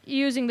 actually. Yeah,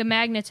 using the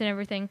magnets and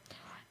everything.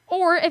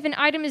 Or if an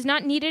item is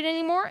not needed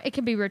anymore, it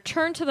can be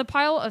returned to the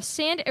pile of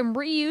sand and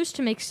reused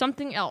to make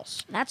something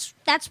else. That's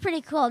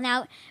pretty cool.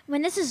 Now,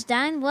 when this is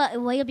done,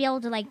 will you be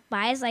able to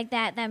buy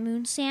that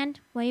moon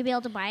sand? Will you be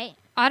able to buy it?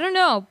 I don't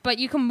know, but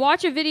you can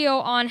watch a video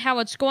on how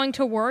it's going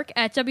to work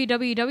at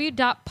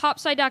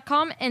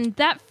www.popsci.com, and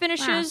that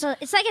finishes... Wow, so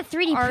it's like a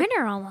 3D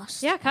printer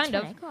almost. Yeah, kind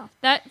of. Cool.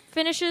 That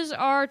finishes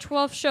our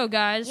 12th show,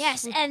 guys.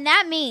 Yes, and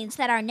that means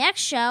that our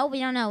next show,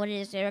 we don't know what it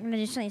is, we're going to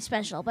do something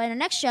special, but our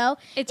next show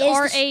it's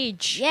our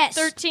age. Yes.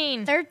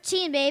 13.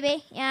 13,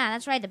 baby. Yeah,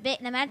 that's right, the big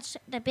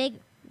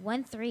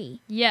 1-3.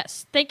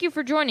 Yes, thank you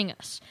for joining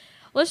us.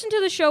 Listen to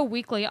the show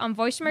weekly on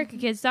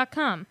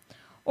voiceamericakids.com.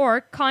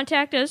 Or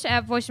contact us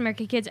at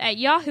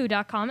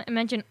voiceamericakids@yahoo.com and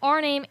mention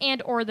our name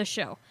and or the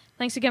show.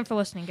 Thanks again for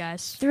listening,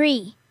 guys.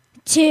 3,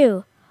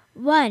 2,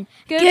 1.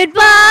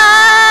 Goodbye!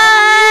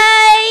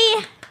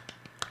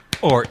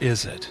 Or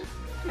is it?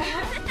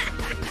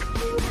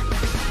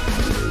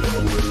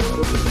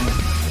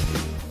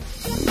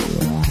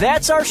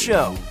 That's our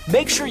show.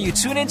 Make sure you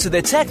tune in to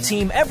the Tech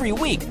Team every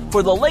week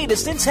for the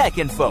latest in tech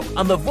info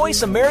on the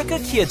Voice America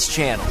Kids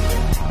channel.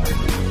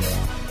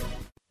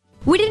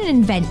 We didn't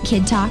invent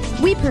Kid Talk,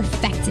 we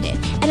perfected it,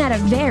 and at a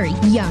very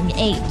young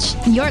age.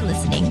 You're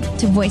listening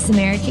to Voice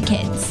America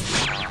Kids.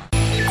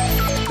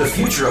 The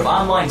future of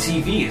online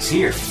TV is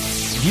here.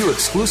 View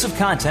exclusive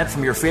content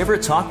from your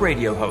favorite talk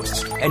radio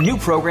hosts and new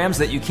programs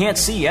that you can't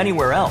see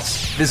anywhere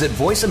else. Visit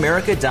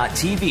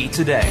voiceamerica.tv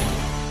today.